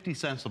about 50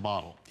 cents a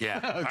bottle.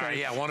 Yeah,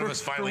 okay. One of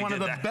us finally did that.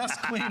 For one of the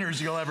best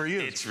cleaners you'll ever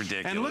use. It's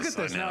ridiculous. And look at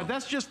this. Now,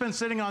 that's just been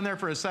sitting on there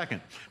for a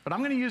second. But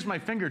I'm gonna use my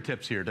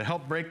fingertips here to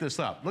help break this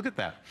up. Look at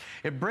that.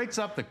 It breaks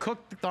up the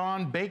cooked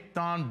on, baked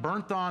on,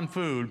 burnt on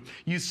food.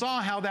 You saw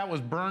how that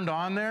was burned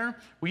on there.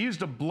 We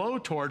used a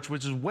blowtorch,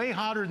 which is way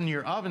hotter than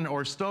your oven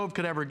or stove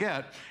could ever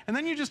get. And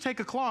then you just take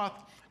a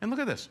cloth and look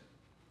at this.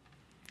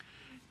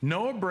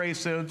 No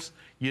abrasives.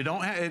 You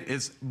don't have,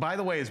 it's, by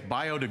the way, it's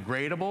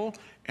biodegradable,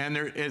 and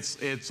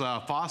it's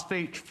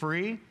phosphate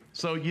free.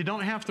 So you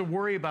don't have to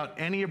worry about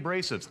any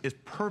abrasives. It's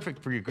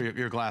perfect for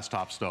your glass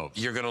top stove.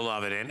 You're gonna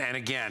love it. And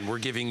again, we're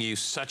giving you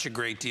such a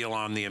great deal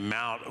on the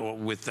amount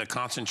with the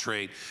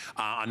concentrate,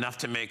 enough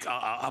to make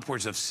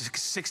upwards of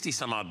 60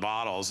 some odd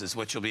bottles is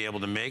what you'll be able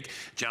to make.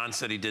 John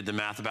said he did the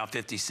math, about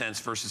 50 cents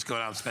versus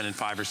going out and spending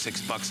 $5 or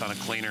 $6 on a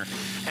cleaner.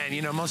 And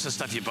you know, most of the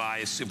stuff you buy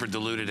is super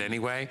diluted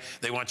anyway.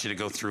 They want you to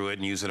go through it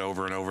and use it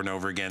over and over and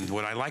over again.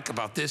 What I like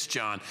about this,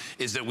 John,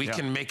 is that we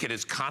can make it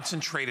as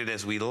concentrated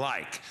as we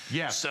like.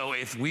 Yeah. So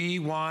if we we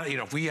want, you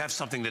know, if we have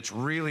something that's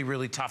really,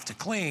 really tough to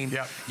clean,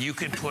 you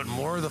can put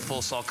more of the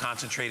full salt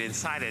concentrate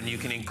inside it, and you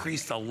can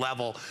increase the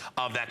level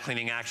of that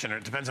cleaning action.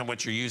 It depends on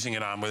what you're using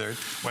it on,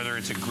 whether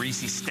it's a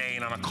greasy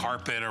stain on a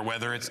carpet or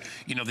whether it's,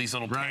 you know, these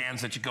little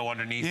pans that you go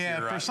underneath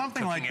your for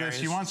something like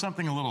this, you want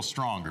something a little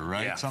stronger,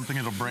 right? Yeah. Something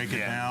that'll break it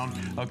down,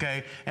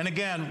 okay? And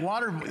again,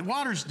 water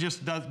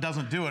just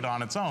doesn't do it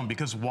on its own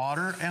because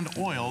water and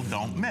oil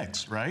don't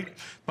mix, right?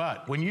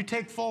 But when you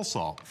take full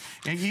salt,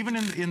 and even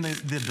in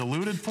the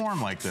diluted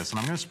form like this, and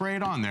I'm gonna spray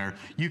it on there,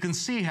 you can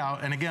see how,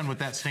 and again, with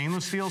that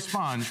stainless steel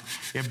sponge,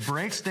 it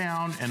breaks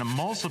down and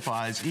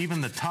emulsifies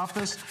even the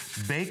toughest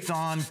baked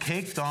on,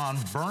 caked on,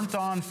 burnt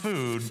on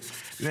food.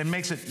 It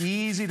makes it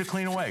easy to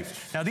clean away.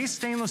 Now these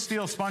stainless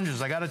steel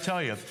sponges, I gotta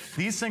tell you,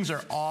 these things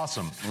are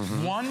awesome.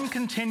 One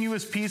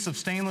continuous piece of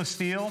stainless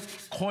steel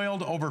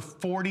coiled over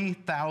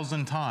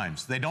 40,000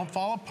 times. They don't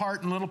fall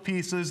apart in little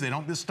pieces. They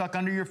don't get stuck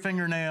under your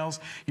fingernails.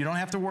 You don't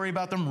have to worry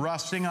about them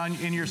rusting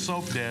in your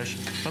soap dish.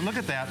 But look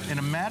at that, in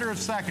a matter of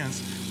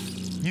seconds,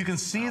 you can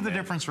see the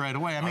difference right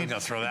away. I mean, I'm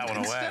gonna throw that one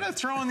away. Instead of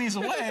throwing these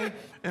away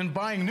and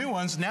buying new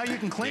ones, now you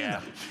can clean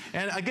them.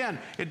 And again,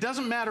 it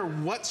doesn't matter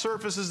what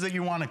surfaces that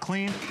you want to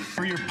clean.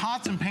 For your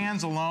pots and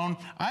pans alone,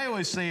 I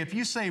always say if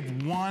you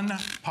save one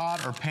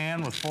pot or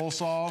pan with full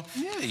salt,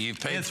 you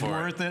paid it's for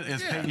worth it.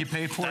 You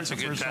paid for that's it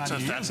the first that's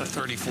time a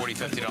 $30, $40,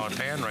 $50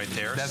 pan right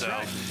there. That's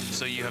right.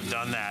 So you have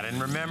done that.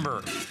 And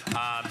remember,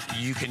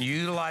 you can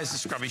utilize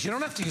the scrubbies. You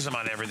don't have to use them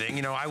on everything.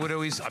 You know, I would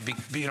always,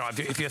 you know,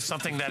 if you have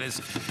something that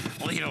is,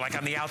 you know, like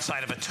on the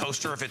outside of a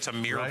toaster, if it's a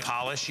mirror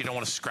polish, you don't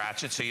want to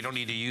scratch it, so you don't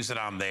need to use it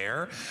on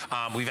there.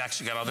 We've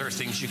actually got other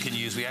things you can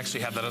use. We actually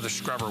have that other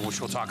scrubber,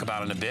 which we'll talk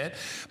about in a bit.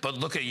 But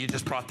look at, you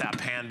just brought that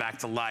pan back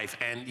to life.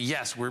 And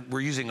yes, we're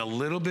using a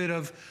little bit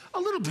of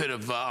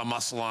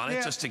muscle on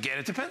it just to get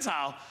it. Depends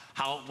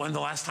when the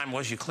last time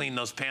was you cleaned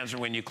those pans or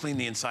when you cleaned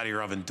the inside of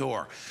your oven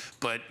door.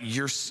 But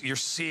you're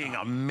seeing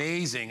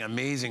amazing,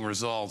 amazing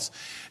results.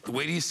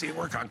 Wait till you see it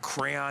work on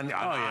crayon,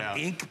 on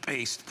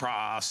ink-based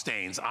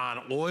stains,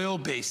 on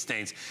oil-based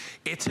stains.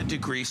 It's a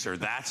degreaser.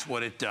 That's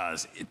what it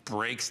does. It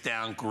breaks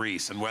down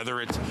grease. And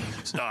whether it's,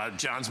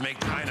 John's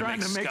trying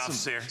to make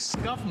scuffs here.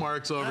 Scuff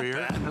marks over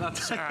here.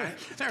 That's all right.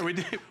 There, we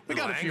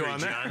got a few on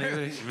there. John. You're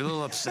a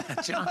little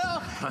upset, John.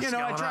 Well, you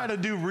know, I try to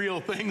do real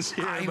things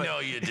here. I know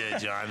you did,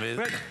 John.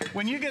 But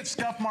when you get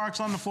scuff marks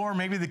on the floor,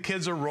 maybe the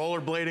kids are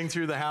rollerblading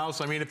through the house.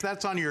 I mean, if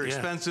that's on your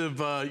expensive,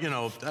 you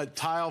know,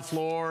 tile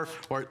floor,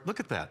 or look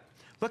at that.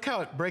 Look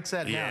how it breaks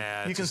that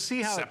down. You can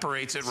see how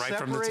separates it right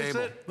from the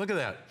table. Look at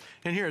that.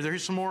 And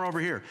there's some more over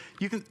here.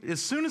 You can,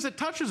 as soon as it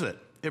touches it,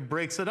 it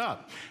breaks it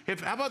up.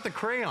 How about the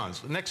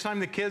crayons? Next time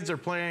the kids are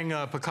playing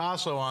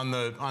Picasso on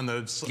the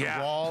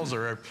walls,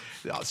 or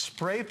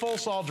spray full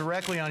salt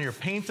directly on your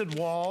painted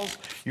walls,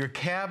 your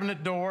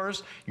cabinet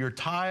doors, your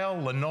tile,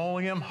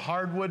 linoleum,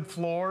 hardwood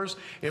floors.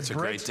 It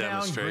breaks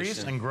down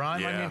grease and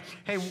grime. I mean,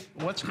 hey,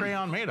 what's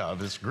crayon made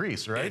of? It's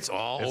grease, right? It's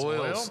all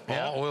oil.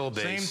 All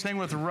oil-based. Same thing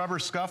with a rubber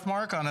scuff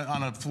mark on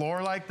a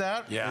floor like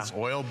that. It's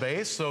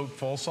oil-based, so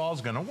full salt's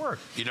gonna work.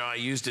 You know, I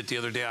used it the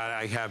other day.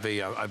 I have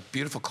a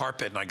beautiful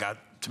carpet, and I got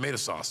tomato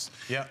sauce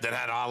that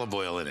had olive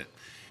oil in it.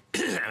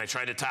 And I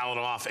tried to towel it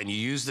off, and you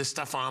use this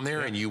stuff on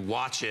there and you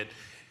watch it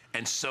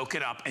and soak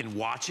it up and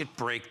watch it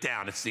break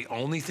down. It's the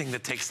only thing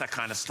that takes that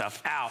kind of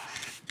stuff out,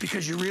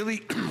 because you really,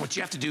 what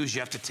you have to do is you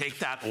have to take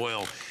that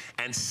oil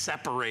and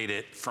separate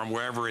it from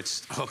wherever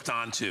it's hooked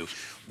onto.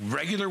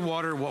 Regular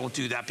water won't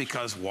do that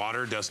because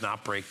water does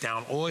not break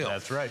down oil.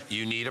 That's right.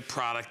 You need a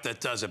product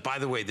that does it. By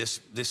the way,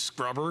 this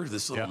scrubber,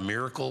 this little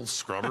miracle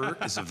scrubber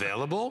is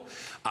available.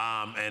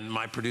 And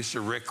my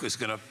producer, Rick, is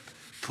gonna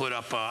put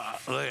up,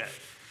 look at it.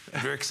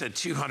 Rick said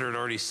 200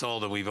 already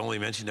sold, and we've only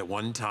mentioned it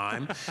one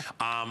time.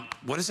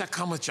 What does that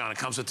come with, John? It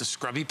comes with the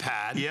scrubby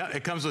pad. Yeah,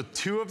 it comes with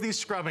 2 of these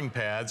scrubbing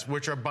pads,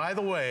 which are, by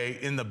the way,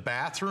 in the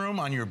bathroom,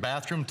 on your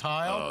bathroom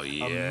tile. Oh,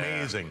 yeah.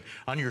 Amazing.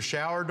 On your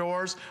shower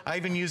doors. I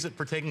even use it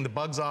for taking the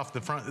bugs off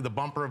the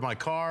bumper of my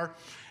car.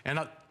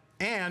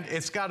 And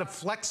it's got a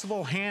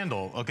flexible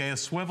handle, okay, a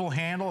swivel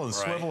handle and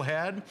swivel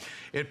head.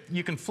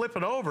 You can flip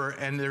it over,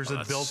 and there's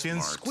a built-in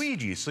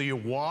squeegee. So you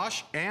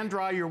wash and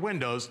dry your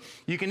windows.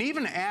 You can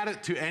even add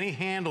it to any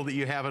handle that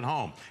you have at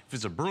home. If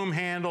it's a broom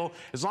handle,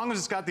 as long as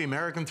it's got the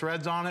American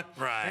threads on it,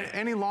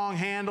 any long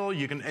handle,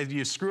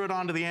 you screw it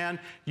onto the end.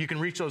 You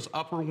can reach those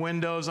upper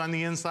windows on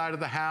the inside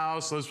of the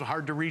house, those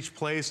hard-to-reach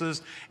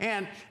places.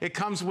 And it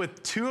comes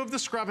with 2 of the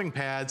scrubbing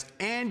pads,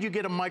 and you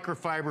get a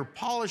microfiber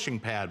polishing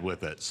pad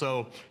with it.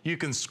 So you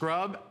can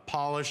scrub,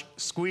 polish,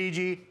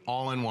 squeegee,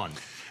 all in one.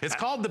 It's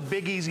called the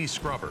Big Easy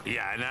Scrubber.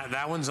 Yeah, and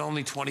that one's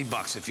only 20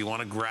 bucks if you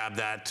want to grab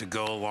that to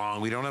go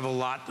along. We don't have a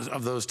lot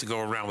of those to go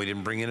around. We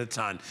didn't bring in a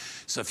ton.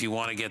 So if you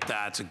want to get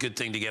that, it's a good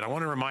thing to get. I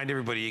want to remind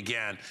everybody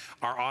again,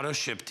 our auto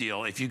ship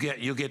deal,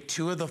 you'll get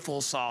 2 of the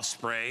full salt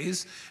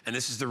sprays, and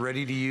this is the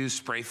ready to use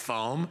spray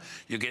foam.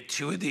 You'll get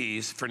 2 of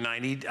these for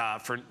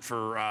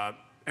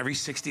Every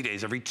 60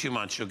 days, every 2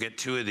 months, you'll get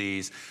 2 of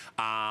these.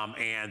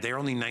 And they're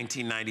only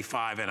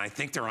 $19.95, and I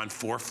think they're on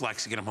 4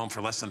 Flex. You get them home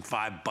for less than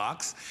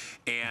 $5.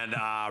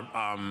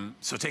 And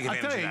so take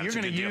advantage of that. You're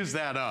going to use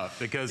that up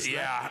because,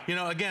 you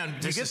know, again,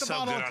 you get the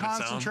bottle of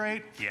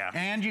concentrate,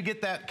 and you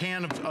get that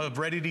can of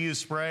ready-to-use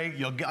spray.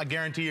 I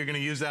guarantee you're going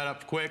to use that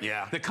up quick.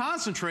 The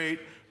concentrate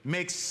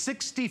makes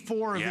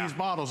 64 of these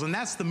bottles, and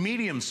that's the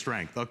medium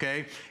strength,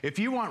 okay? If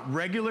you want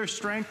regular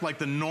strength, like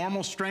the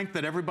normal strength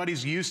that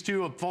everybody's used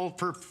to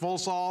for full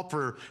sol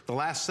for the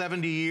last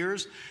 70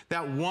 years,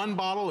 that one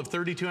bottle of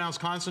 32-ounce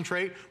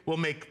concentrate will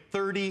make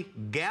 30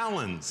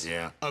 gallons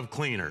of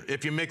cleaner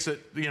if you mix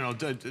it, you know,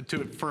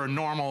 for a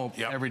normal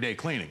everyday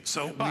cleaning.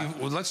 So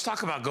let's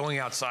talk about going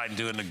outside and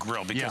doing the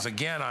grill, because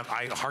again,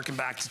 I harken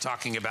back to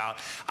talking about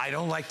I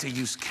don't like to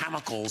use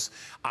chemicals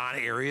on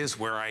areas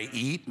where I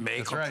eat,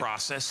 make, or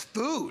process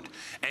food.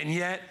 And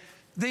yet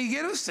they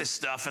get us this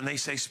stuff and they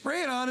say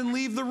spray it on and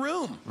leave the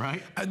room.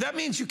 That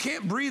means you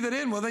can't breathe it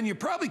in. Well, then you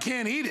probably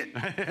can't eat it.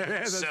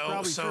 That's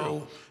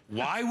so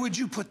why would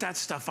you put that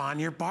stuff on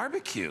your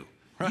barbecue?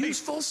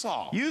 Use full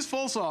salt. Use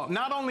full salt,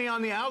 not only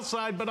on the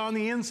outside, but on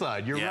the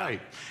inside. You're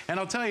right. And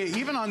I'll tell you,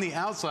 even on the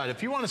outside,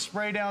 if you want to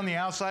spray down the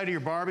outside of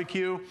your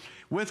barbecue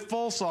with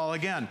full salt,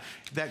 again,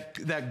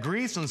 that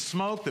grease and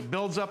smoke that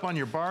builds up on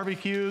your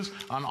barbecues,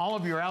 on all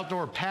of your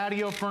outdoor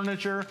patio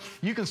furniture,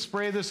 you can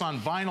spray this on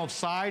vinyl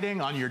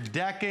siding, on your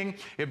decking.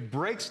 It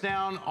breaks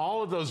down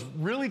all of those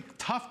really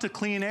tough to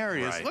clean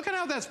areas. Look at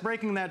how that's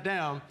breaking that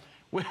down.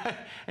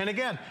 And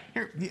again,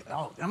 here,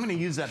 I'm going to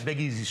use that Big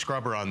Easy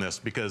scrubber on this,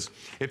 because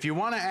if you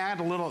want to add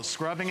a little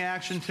scrubbing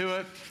action to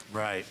it,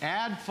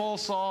 add full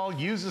sol,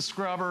 use the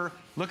scrubber.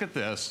 Look at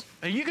this.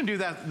 And you can do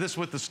this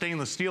with the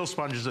stainless steel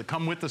sponges that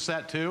come with the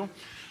set too.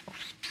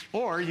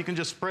 Or you can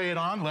just spray it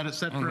on, let it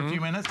sit for a few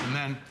minutes, and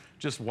then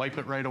just wipe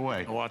it right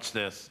away. Watch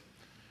this.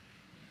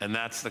 And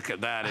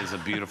that is a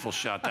beautiful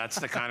shot. That's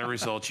the kind of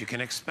results you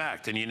can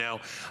expect. And you know,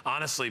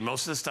 honestly,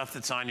 most of the stuff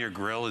that's on your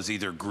grill is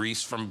either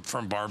grease from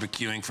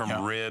barbecuing,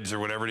 from ribs or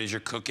whatever it is you're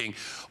cooking,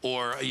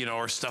 or you know,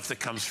 or stuff that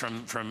comes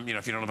from you know,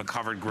 if you don't have a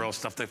covered grill,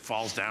 stuff that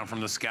falls down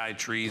from the sky,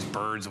 trees,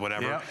 birds,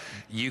 whatever.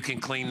 You can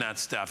clean that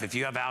stuff. If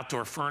you have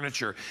outdoor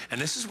furniture, and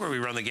this is where we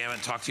run the gamut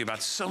and talk to you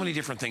about so many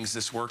different things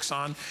this works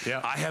on.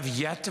 I have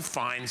yet to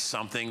find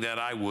something that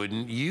I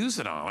wouldn't use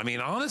it on. I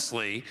mean,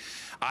 honestly,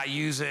 I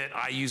use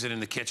it in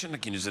the kitchen. I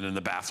can use it in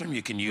the bathroom.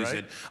 You can use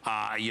it,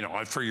 you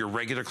know, for your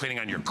regular cleaning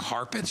on your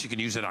carpets. You can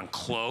use it on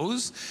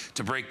clothes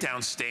to break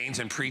down stains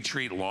and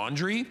pre-treat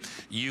laundry.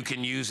 You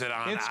can use it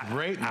on It's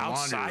great in the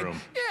laundry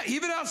room. Yeah,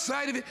 even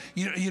outside of it.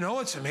 You know,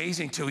 it's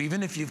amazing too.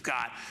 Even if you've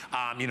got,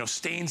 you know,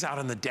 stains out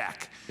on the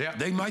deck,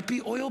 they might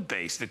be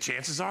oil-based. The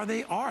chances are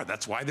they are.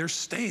 That's why there's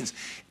stains.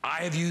 I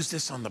have used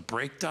this on the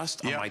brake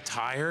dust on my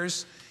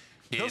tires.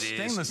 Those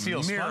stainless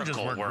steel sponges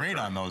work great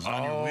on those,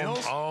 on your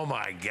wheels. Oh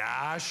my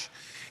gosh.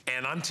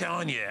 And I'm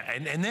telling you,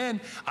 and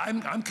then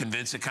I'm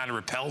convinced it kind of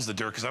repels the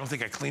dirt, because I don't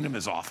think I clean them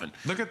as often.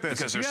 Look at this.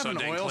 Because if you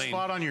have an oil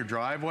spot on your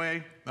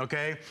driveway,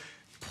 okay,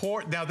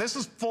 now this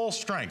is full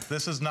strength.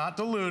 This is not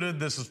diluted.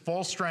 This is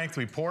full strength.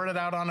 We poured it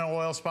out on an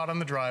oil spot on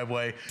the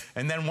driveway.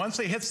 And then once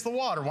it hits the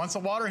water, once the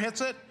water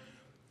hits it,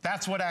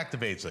 that's what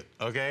activates it,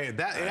 okay?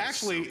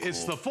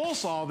 It's the full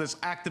sol that's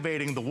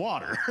activating the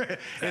water.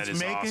 It's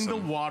making the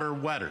water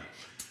wetter.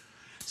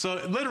 So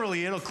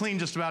literally, it'll clean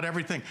just about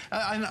everything.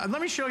 And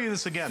let me show you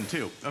this again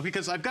too,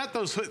 because I've got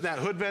that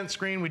hood vent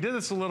screen. We did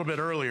this a little bit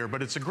earlier,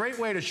 but it's a great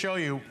way to show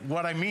you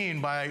what I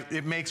mean by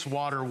it makes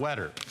water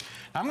wetter.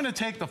 I'm going to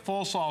take the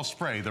full sol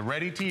spray, the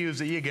ready-to-use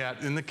that you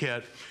get in the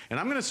kit, and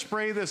I'm going to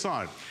spray this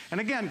on. And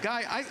again,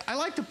 Guy, I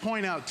like to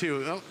point out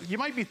too, you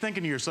might be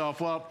thinking to yourself,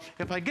 well,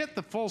 if I get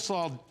the full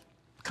sol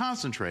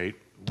concentrate,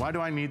 why do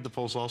I need the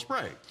full sol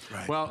spray?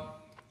 Well,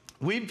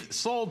 we've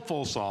sold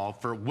full sol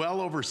for well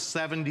over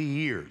 70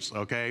 years,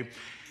 okay?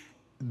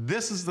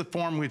 This is the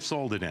form we've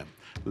sold it in.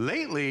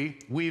 Lately,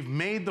 we've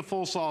made the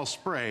full sol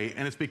spray,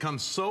 and it's become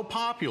so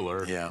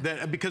popular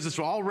that because it's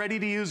all ready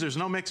to use, there's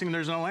no mixing,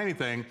 there's no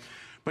anything,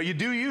 but you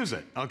do use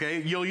it,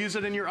 okay? You'll use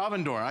it in your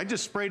oven door. I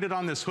just sprayed it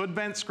on this hood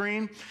vent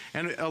screen,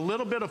 and a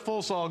little bit of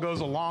full sol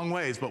goes a long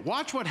ways. But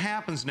watch what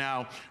happens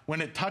now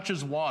when it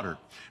touches water,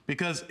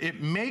 because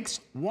it makes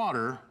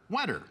water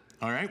wetter.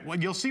 All right, well,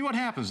 you'll see what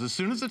happens. As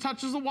soon as it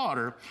touches the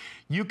water,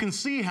 you can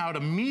see how it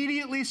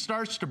immediately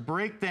starts to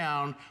break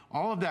down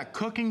all of that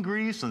cooking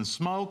grease and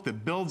smoke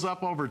that builds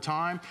up over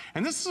time.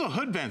 And this is a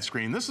hood vent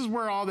screen. This is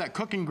where all that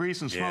cooking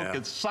grease and smoke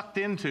gets sucked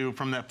into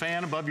from that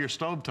fan above your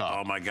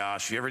stovetop. Oh my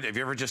gosh, have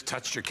you ever just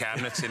touched your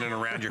cabinets in and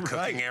around your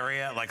cooking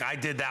area? Like I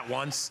did that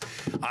once,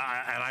 and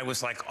I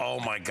was like, oh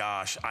my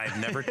gosh, I've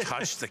never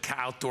touched the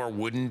outdoor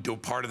wooden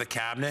part of the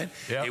cabinet.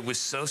 It was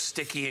so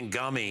sticky and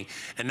gummy.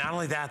 And not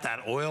only that,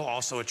 that oil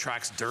also attracts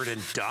attracts dirt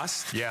and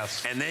dust.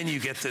 Yes. And then you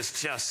get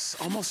this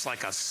just almost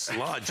like a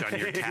sludge on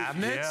your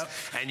cabinets. Yep.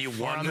 And you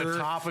Or wonder. on the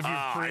top of your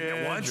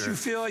fridge. Once you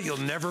feel it, you'll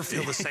never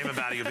feel the same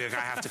about it. You'll be like,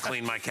 I have to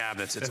clean my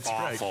cabinets. It's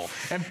awful.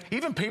 Right. And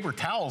even paper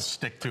towels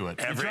stick to it.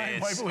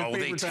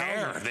 They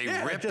tear. They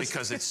rip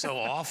because it's so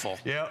awful.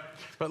 Yep.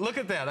 But look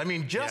at that. I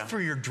mean, just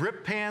for your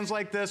drip pans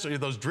like this, or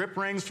those drip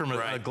rings from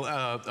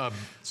an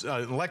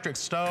electric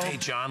stove. Hey,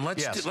 John,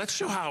 let's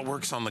show how it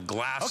works on the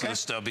glass of the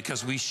stove,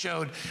 because we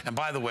showed, and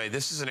by the way,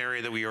 this is an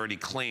area that we already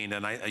cleaned,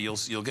 and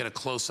you'll get a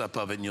close-up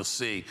of it, and you'll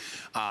see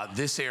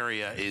this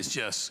area is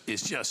just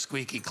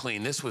squeaky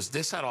clean.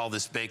 This had all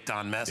this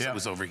baked-on mess that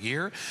was over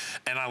here,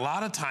 and a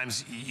lot of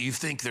times you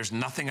think there's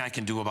nothing I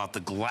can do about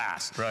the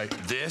glass. Right.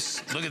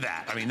 This, look at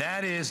that. I mean,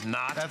 that is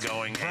not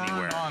going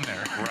anywhere. On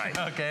there. Right.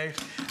 Okay.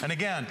 And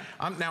again,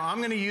 I'm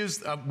going to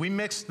use. We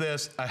mixed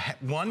this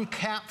 1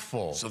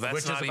 capful, so that's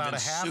which not is about even a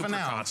half super an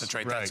ounce.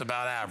 concentrate. Right. That's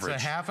about average.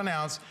 It's a half an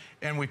ounce,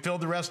 and we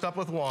filled the rest up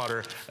with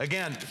water.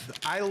 Again,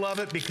 I love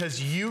it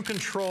because you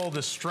control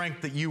the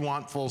strength that you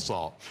want full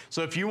salt.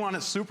 So if you want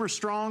it super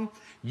strong,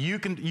 you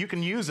can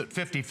use it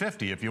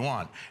 50-50 if you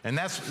want. And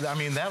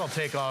that'll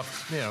take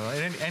off,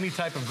 any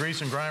type of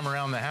grease and grime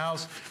around the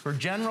house. For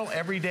general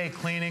everyday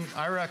cleaning,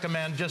 I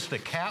recommend just a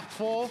cap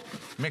full,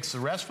 mix the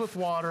rest with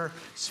water,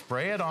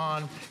 spray it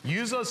on,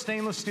 use those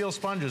stainless steel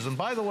sponges. And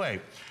by the way,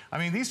 I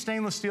mean, these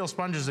stainless steel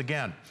sponges,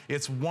 again,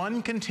 it's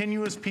one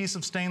continuous piece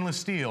of stainless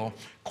steel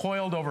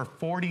coiled over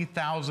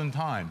 40,000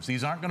 times.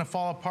 These aren't going to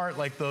fall apart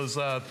like those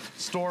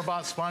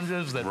store-bought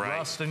sponges that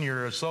rust in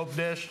your soap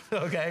dish,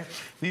 okay?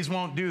 These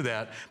won't do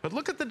that. But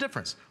look at the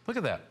difference. Look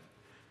at that.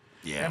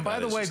 Yeah, and by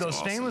the way, those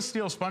stainless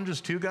steel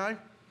sponges too, Guy,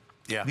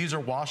 these are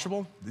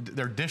washable.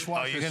 They're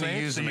dishwasher safe. Oh, you're going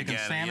to use them again. You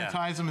can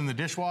sanitize them in the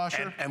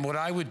dishwasher. And what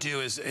I would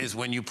do is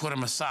when you put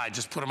them aside,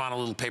 just put them on a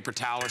little paper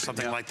towel or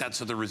something like that,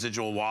 so the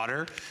residual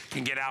water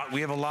can get out. We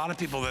have a lot of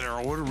people that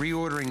are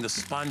reordering the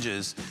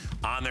sponges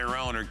on their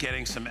own or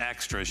getting some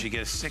extras. You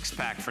get a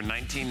 6-pack for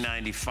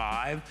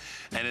 $19.95.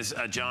 And as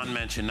John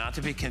mentioned, not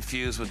to be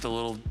confused with the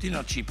little,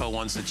 cheapo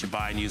ones that you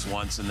buy and use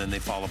once and then they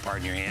fall apart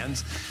in your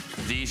hands.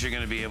 These you're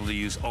going to be able to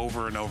use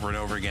over and over and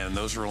over again. And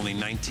those are only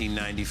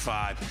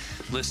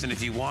 $19.95. Listen,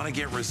 if you want to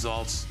get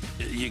results,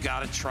 you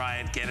got to try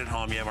it, get it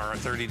home. You have our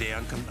 30-day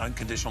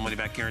unconditional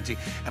money-back guarantee.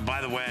 And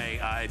by the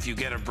way, if you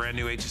get a brand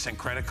new HSN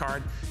credit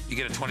card, you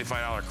get a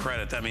 $25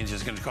 credit. That means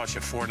it's going to cost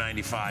you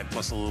 $4.95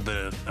 plus a little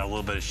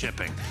bit of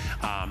shipping.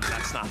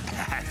 That's not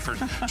bad for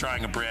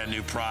trying a brand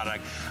new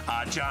product.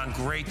 John,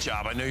 great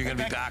job. I know you're going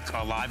to be back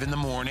live in the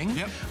morning,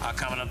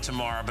 coming up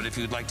tomorrow. But if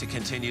you'd like to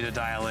continue to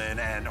dial in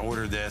and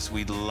order this,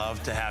 we'd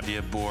love to have you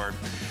aboard.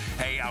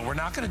 Hey, we're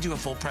not going to do a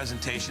full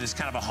presentation. It's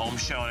kind of a home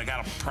show, and I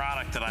got a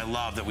product that I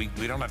love that we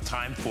don't have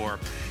time for.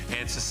 And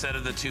it's a set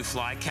of the 2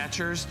 fly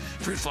catchers,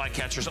 fruit fly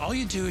catchers. All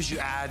you do is you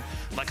add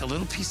like a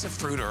little piece of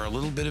fruit or a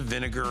little bit of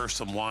vinegar or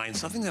some wine,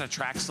 something that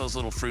attracts those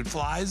little fruit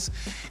flies,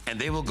 and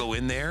they will go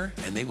in there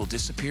and they will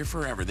disappear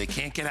forever. They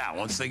can't get out.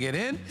 Once they get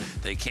in,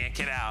 they can't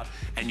get out,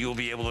 and you'll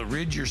be able to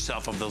rid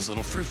yourself of those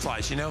little fruit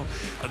flies.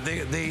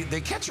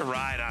 They catch a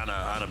ride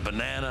on a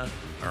banana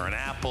or an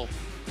apple,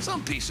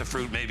 some piece of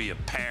fruit, maybe a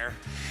pear,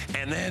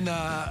 and then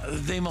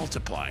they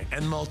multiply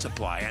and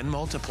multiply and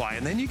multiply,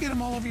 and then you get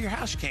them all over your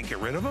house. You can't get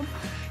rid of them.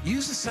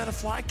 Use a set of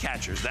fly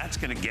catchers. That's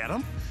going to get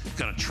them. It's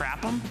going to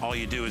trap them. All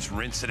you do is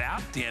rinse it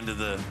out at the end of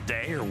the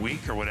day or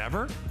week or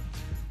whatever.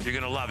 You're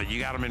going to love it. You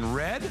got them in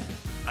red.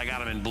 I got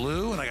them in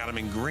blue, and I got them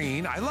in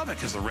green. I love it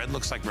because the red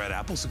looks like red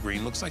apples, the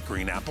green looks like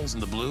green apples,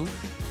 and the blue,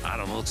 I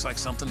don't know, looks like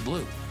something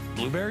blue.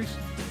 Blueberries?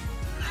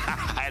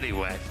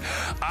 Anyway,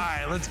 all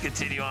right, let's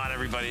continue on,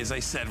 everybody. As I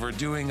said, we're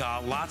doing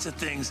lots of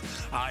things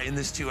in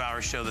this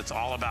 2-hour show that's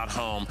all about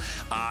home.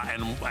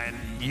 And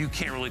you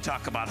can't really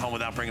talk about home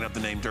without bringing up the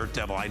name Dirt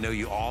Devil. I know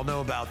you all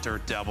know about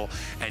Dirt Devil,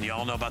 and you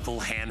all know about the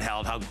little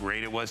handheld, how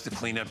great it was to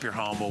clean up your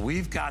home. Well,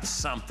 we've got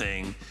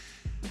something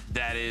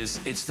that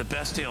it's the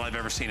best deal I've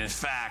ever seen. In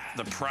fact,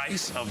 the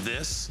price of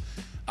this,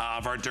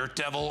 of our Dirt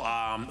Devil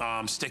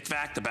stick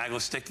vac, the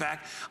bagless stick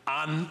vac,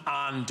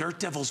 on Dirt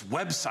Devil's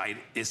website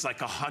is like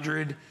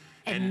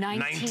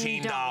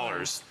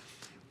 $119.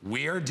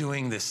 We are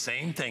doing the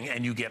same thing,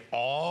 and you get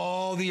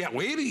all the,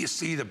 wait till you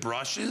see the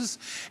brushes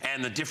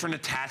and the different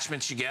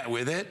attachments you get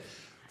with it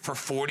for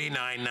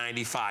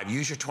 $49.95.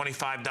 Use your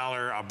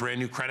 $25 brand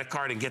new credit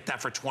card and get that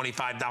for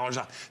 $25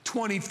 off.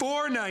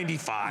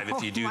 $24.95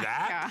 if you do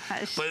that.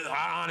 Gosh. But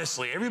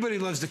honestly, everybody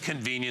loves the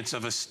convenience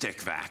of a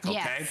stick vac,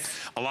 okay? Yes.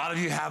 A lot of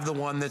you have the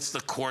one that's the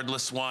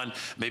cordless one.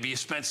 Maybe you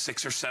spent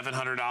 $600 or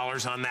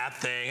 $700 on that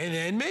thing,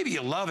 and maybe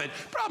you love it.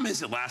 Problem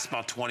is it lasts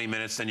about 20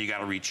 minutes, then you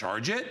gotta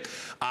recharge it.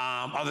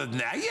 Other than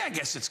that, yeah, I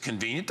guess it's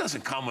convenient. It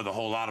doesn't come with a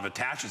whole lot of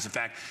attachments. In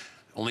fact,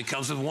 only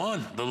comes with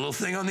one, the little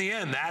thing on the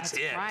end. That's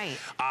it. Right.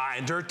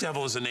 And Dirt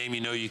Devil is a name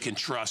you know you can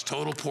trust.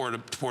 Total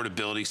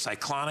portability,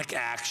 cyclonic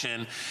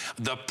action,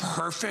 the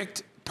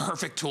perfect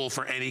Perfect tool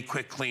for any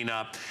quick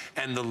cleanup.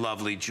 And the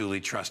lovely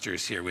Julie Truster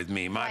is here with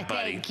me, my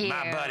buddy. Thank you.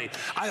 My buddy.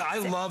 I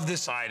love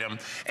this item.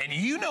 And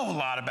you know a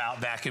lot about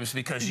vacuums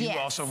because you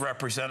also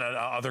represent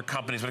other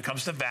companies when it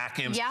comes to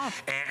vacuums. Yeah.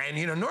 And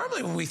you know,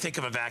 normally when we think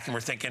of a vacuum,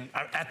 we're thinking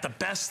at the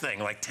best thing,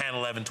 like 10,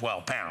 11,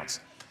 12 pounds.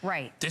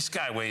 Right. This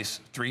guy weighs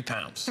 3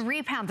 pounds.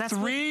 3 pounds. That's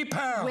 3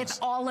 pounds. With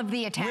all of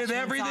the attachments With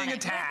everything on it.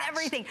 attached. With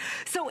everything.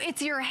 So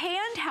it's your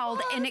handheld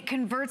and it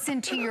converts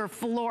into your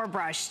floor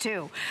brush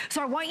too.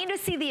 So I want you to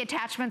see the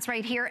attachments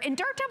right here. And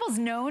Dirt Devil's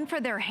known for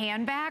their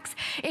hand bags.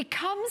 It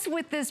comes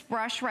with this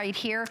brush right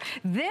here.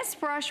 This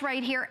brush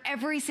right here,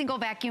 every single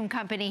vacuum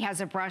company has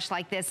a brush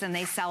like this and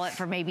they sell it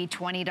for maybe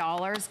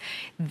 $20.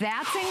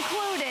 That's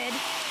included.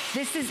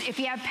 This is, if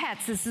you have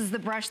pets, this is the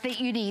brush that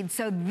you need.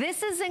 So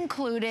this is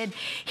included.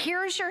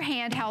 Here's your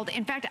handheld.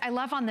 In fact, I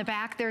love on the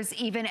back, there's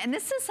even, and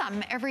this is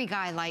something every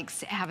guy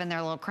likes having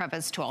their little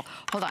crevice tool.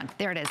 Hold on,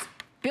 there it is.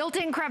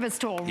 Built-in crevice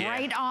tool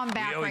right on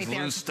back right there. We always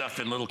lose stuff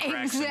in little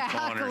cracks and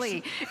corners.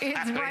 Exactly,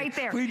 it's right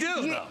there. We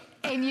do, though.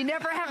 And you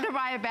never have to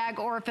buy a bag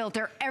or a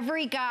filter.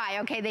 Every guy,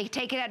 okay, they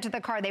take it out to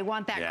the car, they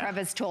want that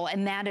crevice tool,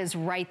 and that is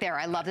right there.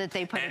 I love that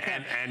they put it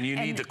there. And you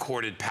need the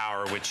corded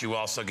power, which you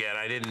also get.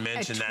 I didn't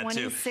mention that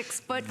too. A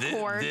 26-foot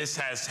cord. This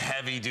has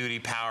heavy-duty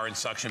power and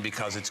suction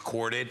because it's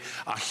corded.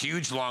 A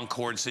huge long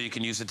cord so you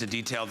can use it to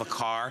detail the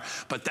car.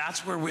 But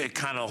that's where it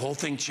kind of the whole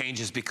thing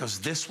changes because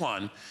this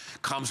one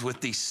comes with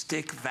the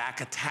stick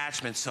vac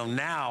attachment. So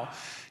now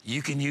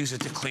you can use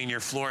it to clean your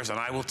floors. And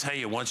I will tell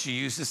you, once you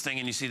use this thing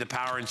and you see the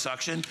power and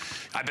suction,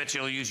 I bet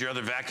you'll use your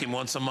other vacuum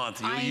once a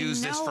month. You'll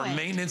use this for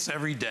maintenance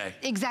every day.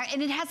 Exactly,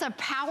 and it has a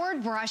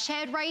powered brush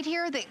head right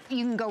here that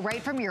you can go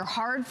right from your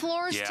hard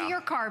floors to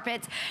your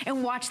carpets.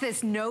 And watch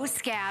this, no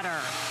scatter.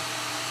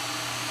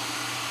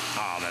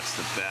 Oh, that's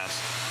the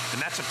best.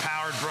 And that's a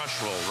powered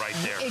brush roll right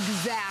there.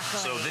 Exactly.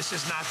 So this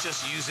is not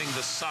just using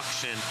the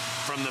suction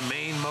from the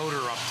main motor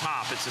up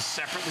top. It's a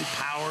separately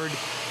powered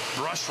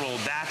brush roll.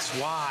 That's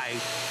why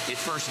it,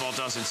 first of all,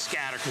 doesn't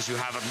scatter because you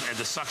have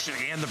the suction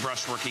and the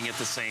brush working at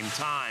the same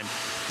time.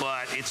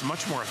 But it's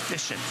much more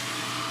efficient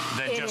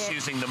than just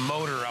using the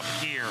motor up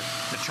here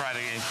to try to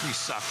increase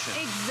suction.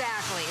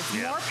 Exactly. It's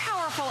more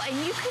powerful, and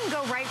you can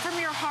go right from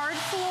your hard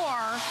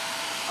floor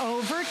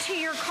over to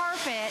your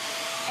carpet.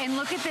 And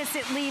look at this,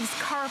 it leaves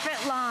carpet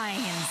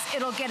lines.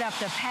 It'll get up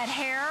the pet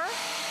hair.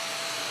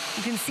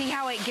 You can see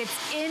how it gets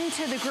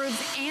into the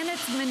grooves and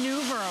it's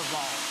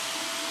maneuverable.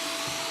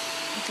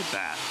 Look at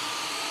that.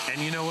 And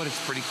you know what?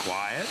 It's pretty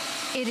quiet.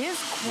 It is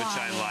quiet. Which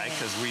I like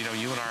because we know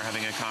you and I are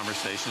having a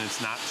conversation.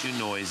 It's not too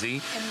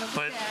noisy.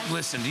 But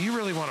listen, do you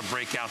really want to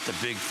break out the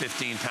big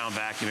 15-pound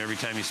vacuum every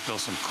time you spill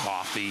some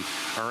coffee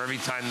or every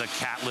time the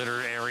cat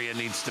litter area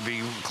needs to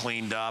be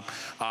cleaned up?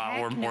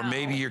 Or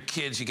maybe your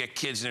kids, you get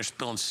kids and they're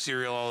spilling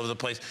cereal all over the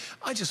place.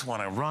 I just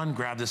want to run,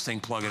 grab this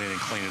thing, plug it in and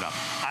clean it up.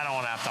 I don't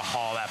want to have to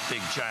haul that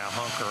big giant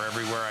hunker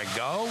everywhere I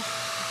go.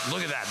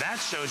 Look at that. That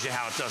shows you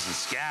how it doesn't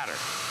scatter.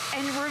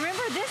 And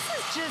remember, this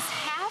is just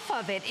half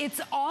of it.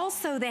 It's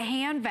also the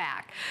hand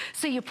vac.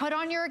 So you put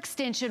on your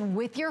extension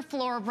with your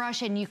floor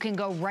brush and you can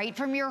go right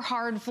from your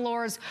hard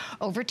floors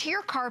over to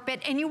your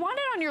carpet. And you want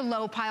it on your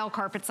low pile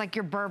carpets like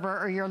your Berber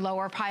or your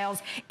lower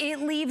piles. It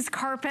leaves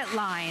carpet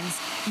lines.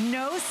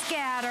 No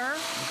scatter.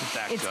 Look at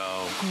that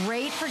go. It's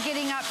great for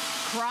getting up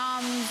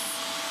crumbs,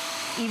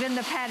 even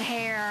the pet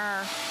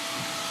hair.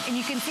 And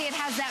you can see it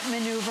has that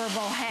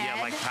maneuverable head.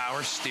 Yeah, like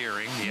power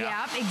steering.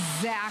 Yep,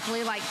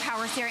 exactly like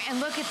power steering. And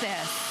look at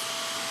this.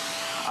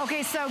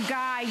 Okay, so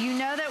Guy, you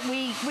know that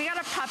we got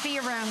a puppy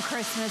around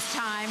Christmas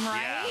time,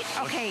 right?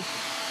 Yeah. Okay.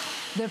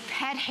 The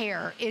pet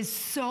hair is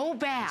so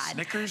bad.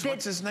 Snickers?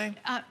 What's his name?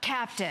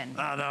 Captain.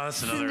 Oh, no,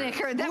 that's another.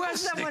 Snicker. That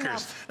was someone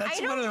Snickers? else. That's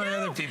one of the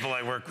other people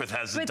I work with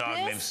has a dog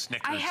named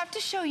Snickers. I have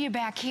to show you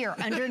back here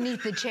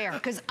underneath the chair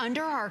because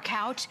under our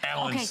couch.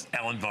 Ellen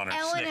Bunner.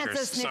 Ellen Snickers. has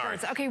a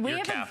Snickers. Sorry. Okay, we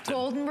have Captain. a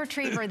golden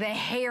retriever. The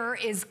hair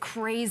is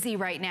crazy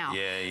right now.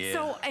 Yeah.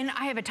 So, and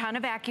I have a ton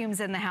of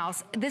vacuums in the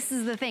house. This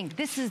is the thing.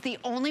 This is the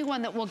only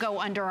one that will go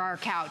under our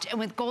couch. And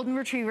with golden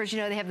retrievers, you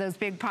know, they have those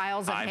big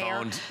piles of hair.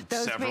 I've owned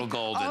several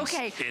Goldens.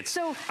 Okay,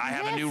 so I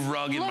have a new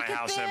rug in my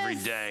house every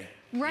day.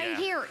 Right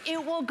here,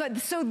 it will go.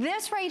 So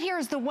this right here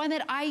is the one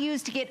that I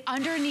use to get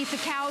underneath the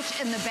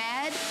couch and the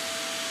bed.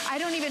 I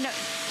don't even know.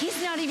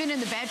 He's not even in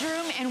the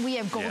bedroom, and we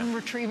have golden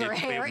retriever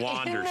hair in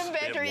the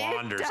bedroom. It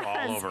wanders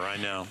all over, I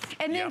know.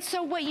 And then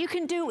so what you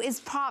can do is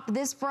pop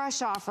this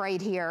brush off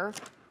right here.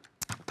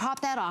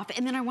 Pop that off,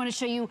 and then I want to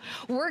show you,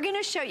 we're going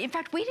to show you, in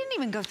fact, we didn't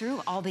even go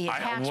through all the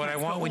attachments. What I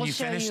want when you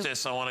finish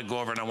this, I want to go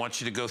over and I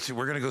want you to go through,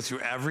 we're going to go through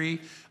every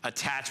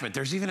attachment.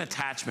 There's even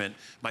attachment,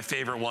 my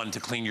favorite one, to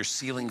clean your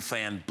ceiling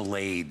fan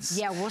blades.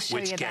 Yeah, we'll show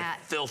you that. Which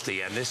get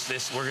filthy, and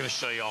this we're going to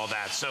show you all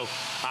that. So,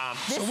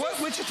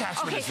 which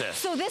attachment is this?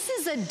 So this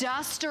is a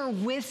duster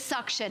with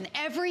suction.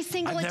 Every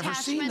single attachment. I've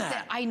never seen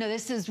that. I know,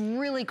 this is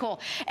really cool.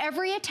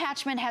 Every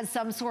attachment has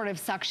some sort of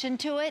suction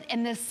to it,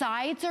 and the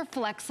sides are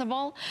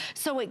flexible,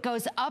 so it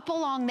goes up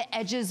along the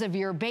edges of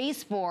your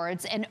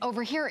baseboards, and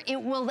over here,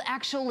 it will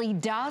actually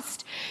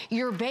dust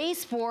your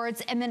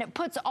baseboards, and then it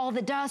puts all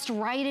the dust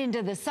right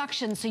into the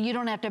suction so you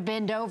don't have to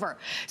bend over.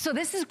 So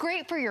this is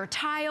great for your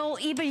tile,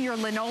 even your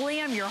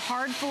linoleum, your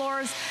hard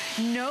floors,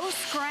 no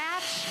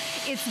scratch.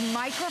 It's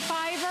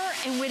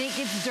microfiber, and when it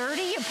gets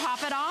dirty, you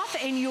pop it off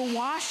and you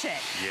wash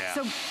it. Yeah.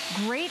 So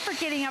great for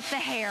getting up the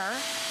hair.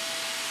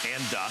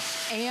 And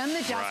dust. And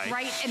the dust,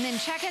 right. And then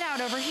check it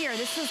out over here.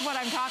 This is what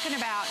I'm talking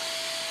about.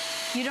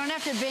 You don't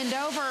have to bend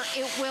over.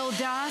 It will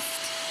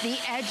dust the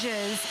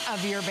edges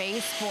of your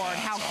baseboard.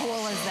 How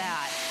cool is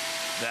that?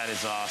 That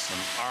is awesome.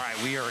 All right,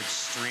 we are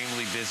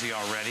extremely busy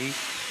already.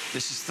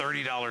 This is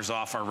 $30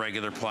 off our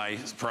regular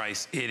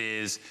price. It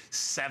is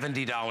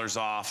 $70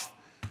 off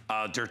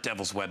Dirt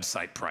Devil's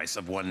website price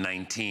of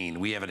 $119.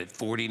 We have it at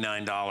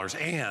 $49,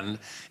 and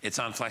it's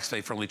on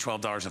FlexPay for only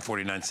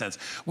 $12.49.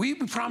 We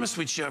promised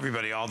we'd show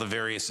everybody all the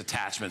various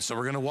attachments, so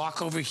we're gonna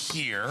walk over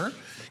here.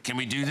 Can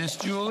we do this,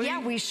 Julie?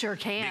 Yeah, we sure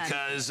can.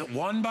 Because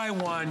one by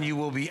one, you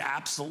will be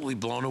absolutely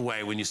blown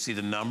away when you see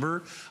the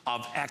number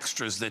of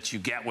extras that you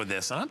get with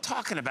this. And I'm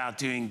talking about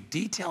doing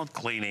detailed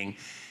cleaning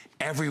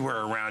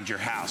everywhere around your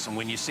house. And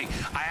when you see,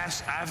 I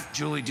have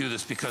Julie do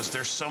this because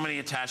there's so many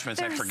attachments,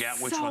 I forget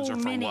which ones are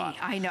for what.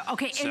 I know.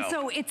 Okay, and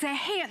so it's a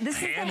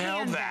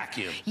handheld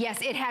vacuum.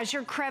 Yes, it has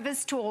your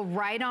crevice tool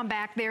right on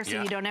back there,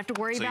 so you don't have to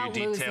worry about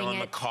losing it. So you detail in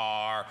the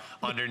car,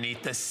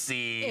 underneath the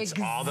seats,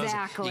 exactly. all those.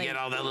 You get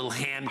all that little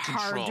hand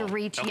control. Hard to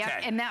reach,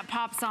 yep, and that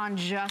pops on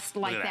just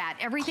like that.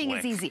 Everything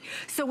is easy.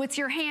 So it's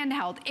your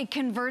handheld. It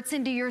converts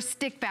into your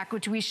stick back,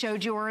 which we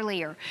showed you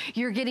earlier.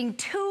 You're getting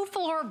 2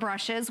 floor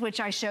brushes, which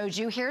I showed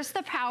you. Here's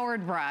the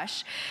powered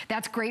brush.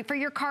 That's great for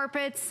your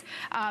carpets.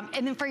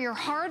 And then for your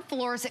hard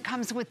floors, it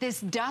comes with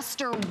this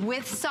duster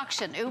with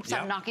suction. Oops,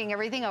 I'm knocking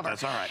everything over.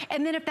 That's all right.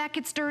 And then if that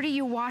gets dirty,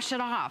 you wash it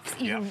off.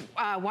 You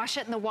wash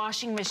it in the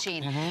washing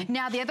machine.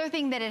 Now, the other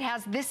thing that it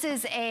has, this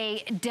is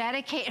a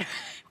dedicated,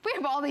 we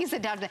have all these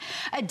attachments,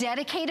 a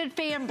dedicated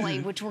fan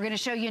blade, which we're gonna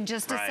show you in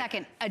just a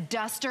second. A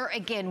duster,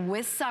 again,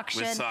 with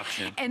suction.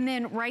 And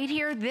then right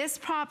here, this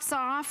pops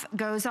off,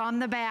 goes on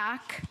the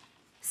back,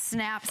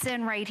 snaps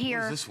in right here.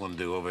 What does this one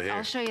do over here?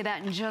 I'll show you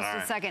that in just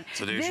a second.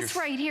 So this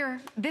right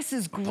here, this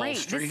is great.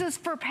 Upholstery? This is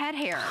for pet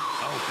hair.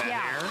 Oh, pet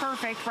hair?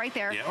 Perfect, right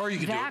there. Yeah, or you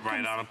can do it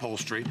right on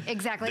upholstery.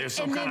 Exactly. There's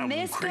some kind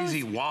of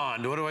crazy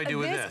wand. What do I do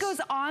with this? This goes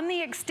on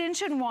the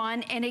extension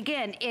wand, and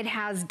again, it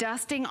has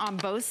dusting on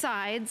both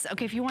sides.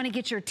 Okay, if you want to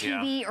get your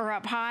TV or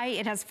up high,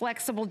 it has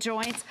flexible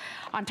joints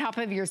on top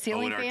of your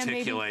ceiling fan. It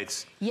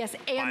articulates. Yes,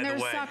 and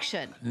there's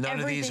suction. None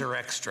of these are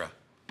extra.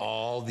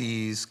 All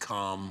these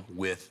come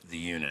with the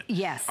unit.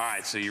 Yes. All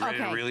right, so you ready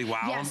to really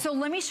wow them? Yeah, so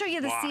let me show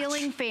you the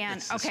ceiling fan.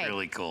 This is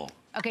really cool.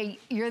 Okay,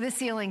 you're the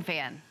ceiling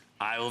fan.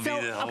 I will be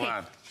the, hold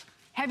on.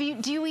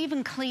 Do you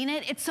even clean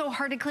it? It's so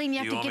hard to clean. You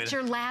have to get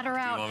your ladder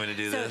out. Do you want me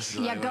to do this?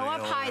 Yeah, go up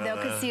high though,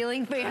 because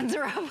ceiling fans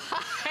are up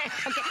high.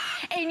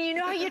 Okay. And you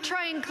know how you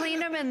try and clean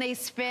them and they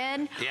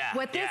spin? Yeah.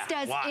 What this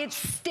does, it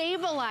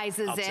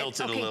stabilizes I'll tilt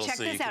it a little check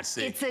so this you can out.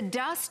 see. It's a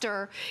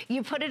duster.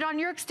 You put it on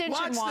your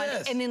extension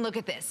wand, and then look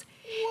at this.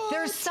 What?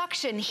 There's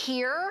suction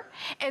here,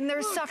 and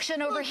there's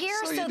suction over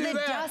here, so the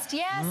dust,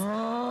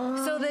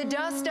 so the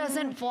dust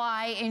doesn't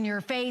fly in your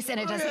face, and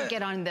it doesn't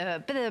get on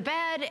the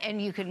bed,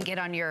 and you can get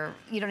on your,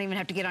 you don't even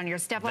have to get on your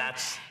step ladder.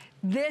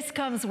 This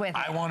comes with it.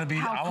 I want to be.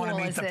 I want to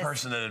meet the this?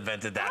 person that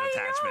invented that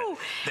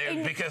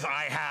attachment. Because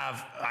I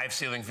have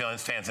ceiling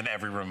fans in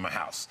every room in my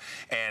house,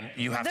 and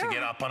you have to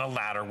get up on a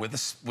ladder with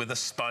a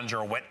sponge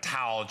or a wet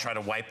towel and try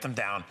to wipe them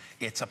down.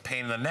 It's a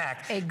pain in the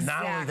neck. Exactly.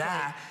 Not only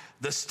that,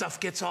 the stuff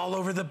gets all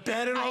over the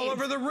bed and all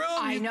over the room.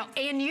 I know,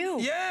 and you.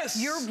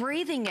 Yes. You're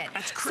breathing it.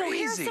 That's crazy. So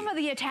here's some of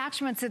the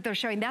attachments that they're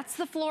showing. That's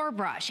the floor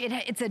brush.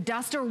 It's a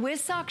duster with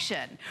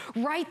suction.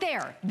 Right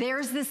there.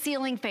 There's the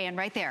ceiling fan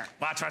right there.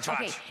 Watch.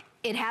 Okay.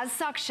 It has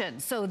suction,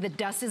 so the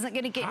dust isn't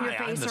going to get in your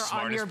face or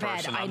on your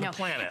bed. I know.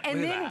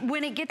 And then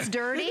when it gets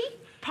dirty,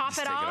 pop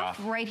it off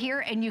right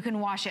here, and you can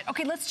wash it.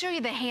 Okay, let's show you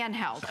the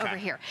handheld over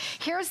here.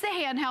 Here's the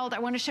handheld. I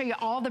want to show you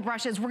all the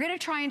brushes. We're going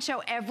to try and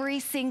show every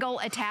single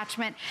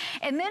attachment.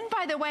 And then,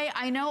 by the way,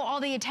 I know all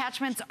the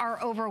attachments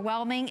are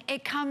overwhelming.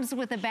 It comes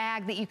with a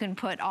bag that you can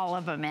put all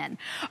of them in.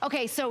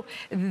 Okay, so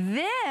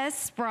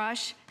this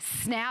brush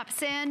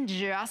snaps in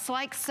just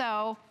like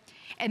so.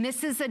 And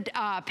this is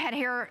a pet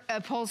hair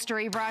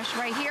upholstery brush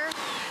right here.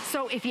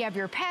 So if you have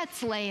your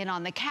pets laying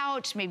on the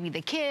couch, maybe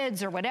the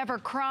kids or whatever,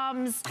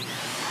 crumbs,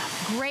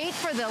 great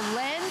for the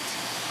lint,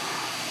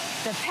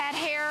 the pet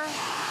hair.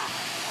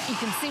 You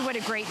can see what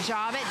a great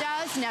job it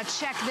does. Now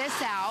check this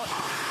out.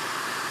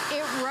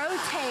 It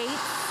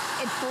rotates,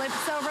 it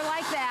flips over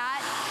like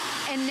that,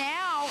 and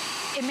now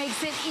it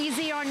makes it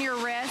easy on your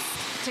wrist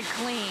to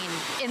clean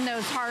in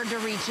those hard to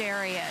reach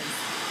areas.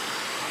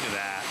 Look at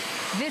that.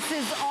 This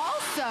is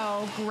also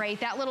so great.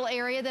 That little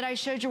area that I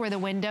showed you where the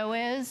window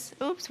is.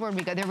 Oops, where'd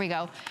we go? There we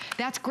go.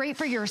 That's great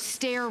for your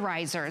stair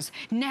risers.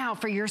 Now,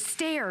 for your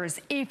stairs,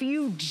 if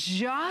you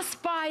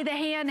just buy the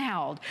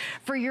handheld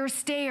for your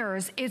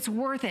stairs, it's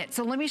worth it.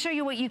 So let me show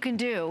you what you can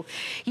do.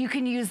 You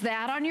can use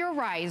that on your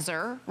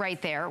riser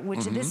right there,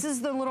 which this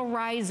is the little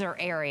riser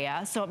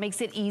area, so it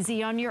makes it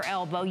easy on your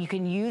elbow. You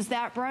can use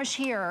that brush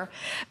here,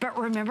 but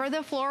remember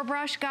the floor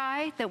brush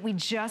guy that we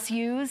just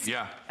used?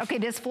 Yeah. Okay,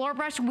 this floor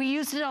brush, we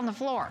used it on the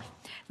floor.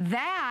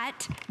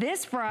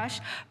 This brush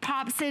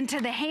pops into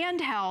the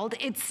handheld,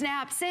 it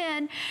snaps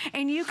in,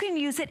 and you can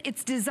use it.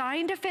 It's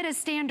designed to fit a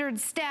standard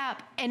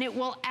step, and it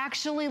will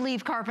actually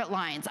leave carpet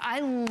lines. I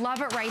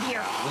love it right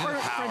here for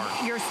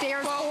your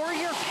stairs or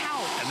your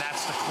couch. And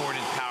that's the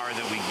corded power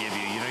that we give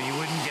you. You know, you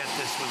wouldn't get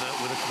this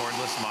with a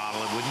cordless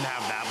model. It wouldn't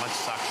have that much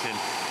suction.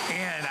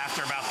 And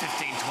after about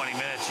 15, 20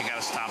 minutes, you got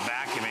to stop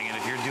vacuuming. And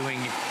if you're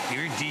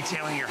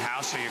detailing your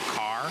house or your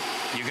car,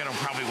 you're going to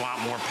probably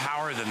want more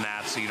power than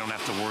that, so you don't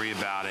have to worry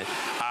about it.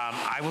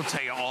 I will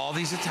tell you, all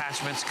these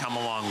attachments come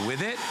along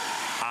with it.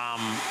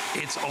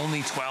 It's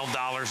only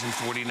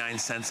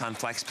 $12.49 on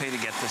FlexPay to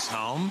get this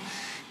home.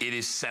 It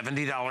is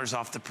 $70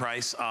 off the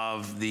price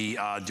of the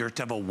Dirt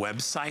Devil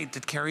website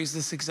that carries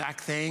this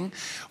exact thing.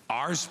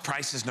 Ours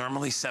price is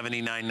normally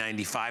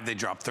 $79.95. They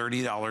dropped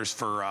 $30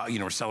 for, you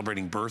know, we're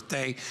celebrating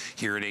birthday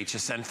here at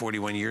HSN,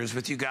 41 years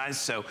with you guys.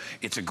 So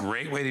it's a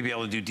great way to be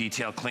able to do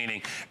detail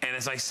cleaning. And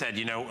as I said,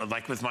 you know,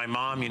 like with my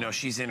mom, you know,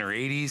 she's in her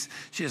 80s.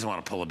 She doesn't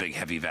want to pull a big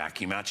heavy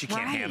vacuum out. She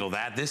can't handle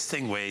that. This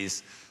thing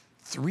weighs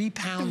 3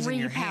 pounds in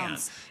your hand.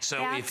 So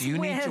that's if you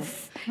need to,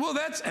 well,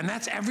 that's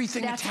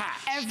everything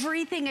attached.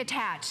 Everything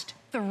attached.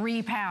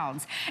 3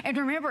 pounds. And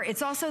remember,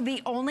 it's also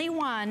the only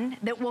one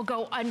that will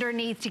go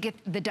underneath to get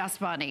the dust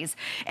bunnies.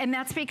 And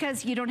that's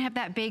because you don't have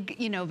that big,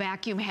 you know,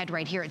 vacuum head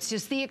right here. It's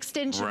just the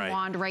extension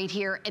wand right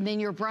here, and then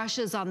your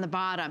brushes on the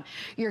bottom.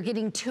 You're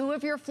getting 2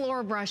 of your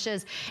floor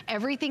brushes.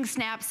 Everything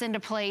snaps into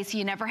place.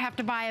 You never have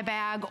to buy a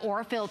bag or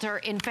a filter.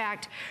 In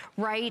fact,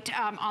 right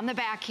on the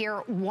back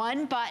here,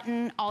 1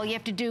 button. All you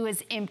have to do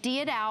is empty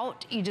it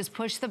out. You just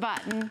push the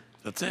button.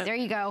 That's it. There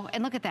you go.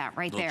 And look at that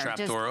right there. Trap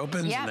door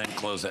opens and then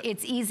close it.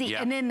 It's easy.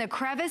 Yep. And then the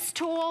crevice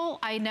tool,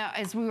 I know,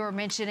 as we were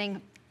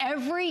mentioning,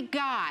 every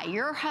guy,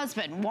 your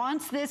husband,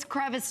 wants this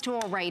crevice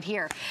tool right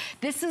here.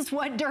 This is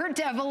what Dirt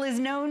Devil is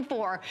known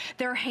for.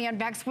 Their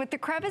handbags with the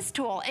crevice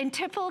tool. And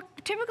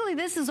typically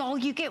this is all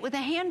you get with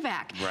a hand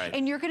vac. Right.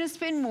 And you're gonna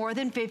spend more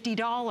than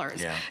 $50.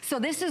 Yeah. So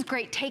this is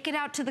great. Take it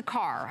out to the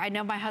car. I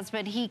know my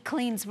husband, he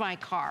cleans my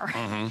car.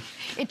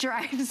 It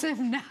drives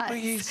him nuts. Well,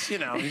 you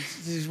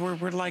know,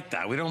 we're like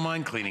that. We don't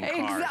mind cleaning cars.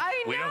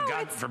 I know. We don't,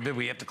 God forbid,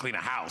 we have to clean a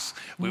house.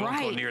 We won't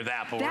go near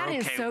that, but we're okay.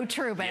 That is so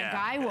true, but a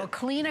guy will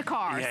clean a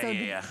car.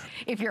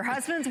 If your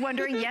husband's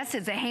wondering, yes,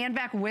 it's a hand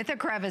vac with a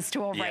crevice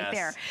tool right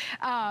there.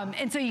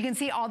 And so you can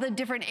see all the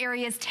different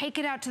areas. Take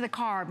it out to the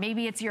car.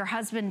 Maybe it's your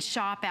husband's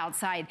shop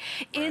outside.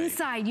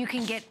 Inside, you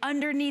can get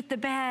underneath the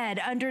bed,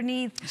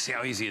 underneath. See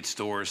how easy it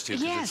stores, too,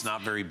 because it's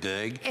not very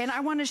big. And I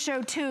want to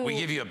show, too. We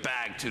give you a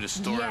bag, too, to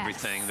store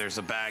everything. There's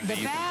a bag that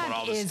you can put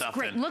all the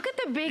stuff in. Look at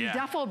the big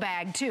duffel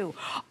bag, too.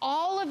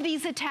 All of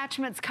these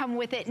attachments come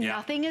with it.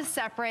 Nothing is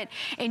separate,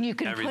 and you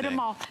can put them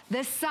all.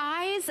 The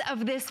size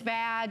of this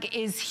bag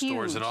is huge.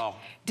 Stores it all.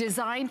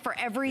 Designed for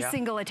every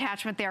single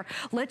attachment there.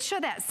 Let's show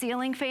that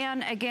ceiling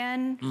fan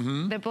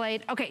again, the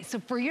blade. Okay, so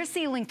for your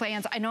ceiling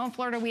fans, I know in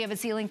Florida we have a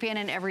ceiling fan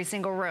in every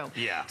single room.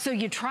 So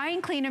you try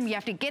and clean them, you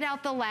have to get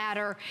out the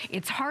ladder.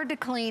 It's hard to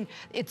clean.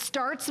 It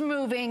starts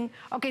moving.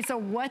 Okay, so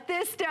what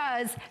this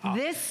does,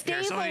 this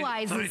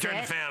stabilizes it. Turn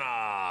the fan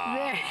off.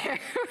 There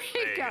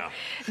we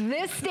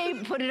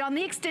go. Put it on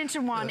the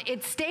extension wand.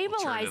 It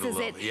stabilizes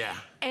it.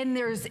 And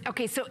there's,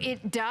 okay, so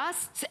it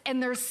dusts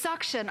and there's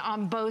suction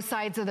on both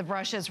sides of the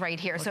brushes right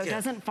here. So it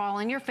doesn't fall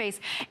in your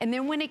face. And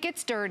then when it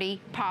gets dirty,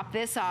 pop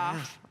this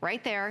off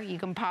right there. You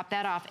can pop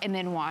that off and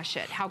then wash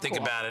it. How cool. Think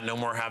about it, no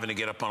more having to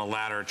get up on a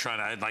ladder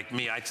trying to, like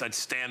me, I'd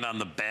stand on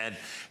the bed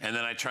and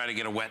then I try to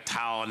get a wet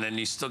towel and then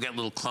you still get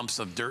little clumps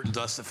of dirt and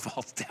dust that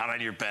falls down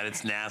on your bed.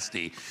 It's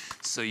nasty.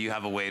 So you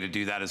have a way to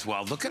do that as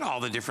well. Look at all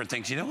the different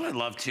things. You know what I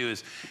love too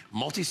is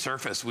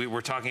multi-surface.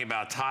 We're talking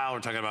about tile,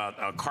 we're talking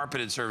about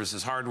carpeted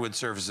surfaces, hardwood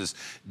surfaces,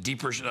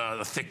 deeper,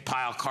 thick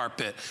pile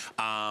carpet,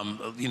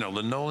 you know,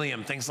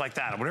 linoleum, things like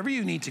that. Whatever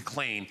you need to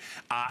clean.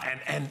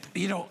 And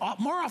you know,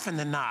 more often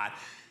than not,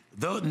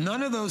 though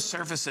none of those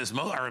surfaces,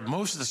 or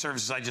most of the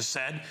surfaces I just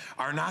said,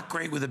 are not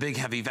great with a big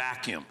heavy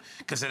vacuum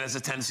because it has a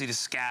tendency to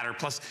scatter.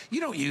 Plus, you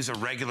don't use a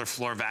regular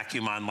floor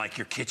vacuum on like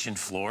your kitchen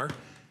floor.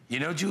 You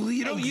know, Julie,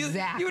 you don't you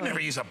would never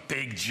use a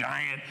big,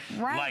 giant,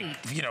 like,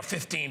 you know,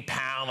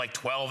 15-pound, like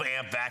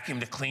 12-amp vacuum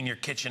to clean your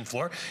kitchen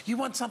floor. You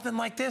want something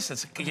like this.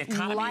 It's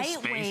economy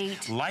of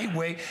space,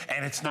 lightweight,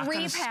 and it's not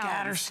going to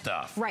scatter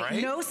stuff.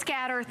 Right, no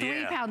scatter,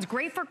 3 pounds.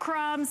 Great for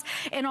crumbs,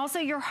 and also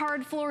your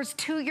hard floors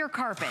to your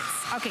carpets.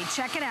 Okay,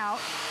 check it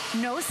out.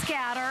 No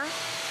scatter.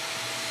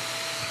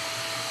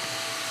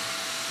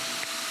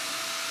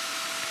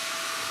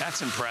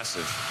 That's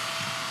impressive.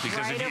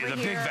 Because right over the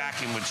here. big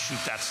vacuum would shoot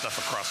that stuff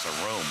across the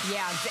room.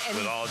 Yeah, and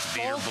with all its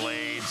beater bulky,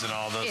 blades and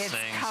all those it's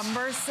things.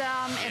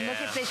 cumbersome. And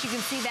look at this, you can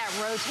see that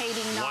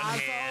rotating nozzle. One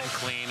hand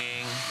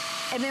cleaning.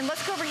 And then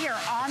let's go over here.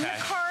 On the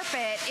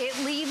carpet, it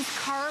leaves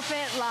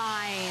carpet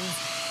lines.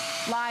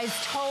 Lies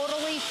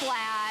totally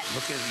flat.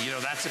 Look at, you know,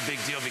 that's a big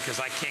deal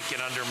because I can't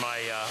get under my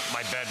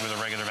my bed with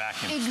a regular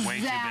vacuum. It's way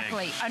too big.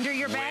 Exactly. Under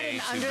your bed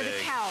and under the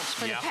couch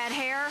for the pet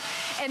hair.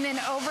 And then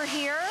over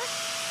here,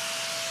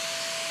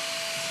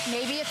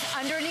 maybe it's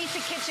underneath the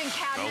kitchen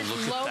cabinet.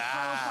 Low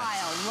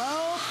profile.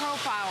 Low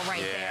profile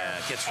right there. Yeah,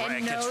 it gets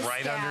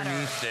right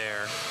underneath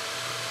there.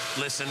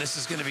 Listen, this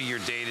is going to be your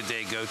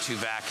day-to-day go-to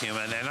vacuum.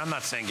 And I'm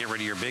not saying get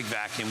rid of your big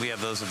vacuum. We have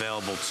those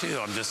available, too.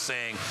 I'm just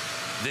saying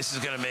this is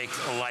going to make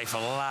life a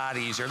lot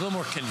easier, a little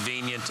more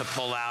convenient to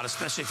pull out,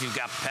 especially if you've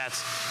got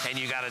pets and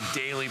you got a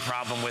daily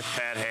problem with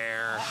pet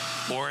hair,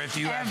 or if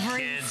you have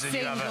kids and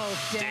you have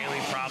a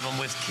daily problem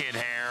with kid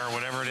hair, or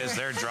whatever it is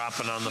they're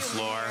dropping on the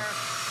floor.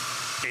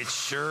 It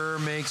sure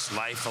makes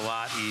life a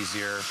lot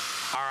easier.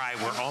 All right,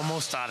 we're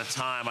almost out of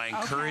time. I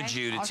encourage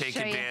you to take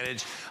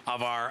advantage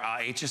of our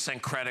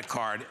HSN credit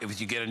card.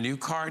 If you get a new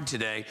card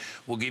today,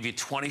 we'll give you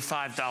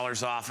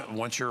 $25 off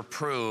once you're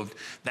approved.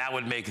 That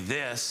would make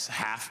this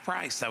half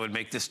price. That would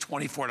make this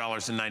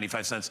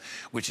 $24.95,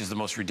 which is the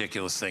most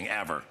ridiculous thing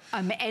ever.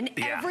 And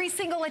every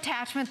single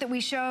attachment that we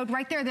showed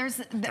right there,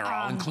 they're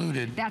all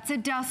included. That's a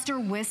duster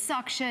with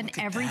suction.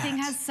 Everything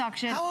has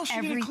suction. How else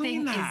are you gonna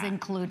clean Everything that? is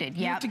included.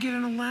 You have to get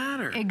in a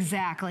ladder.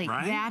 Exactly.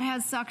 Right? That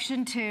has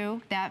suction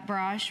too. That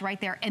brush right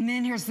there. And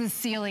then here's the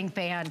ceiling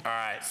fan. All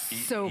right.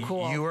 So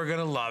cool. You are going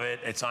to love it.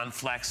 It's on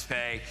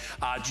FlexPay.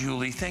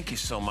 Julie, thank you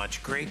so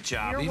much. Great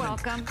job. You're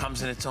welcome.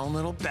 Comes in its own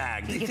little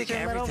bag. They think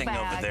everything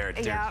over there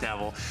at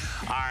Daredevil.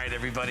 All right,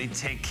 everybody,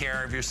 take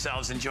care of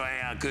yourselves. Enjoy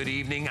a good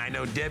evening. I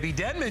know Debbie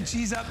Denman,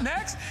 she's up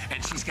next,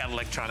 and she's got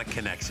Electronic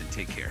Connection.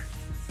 Take care.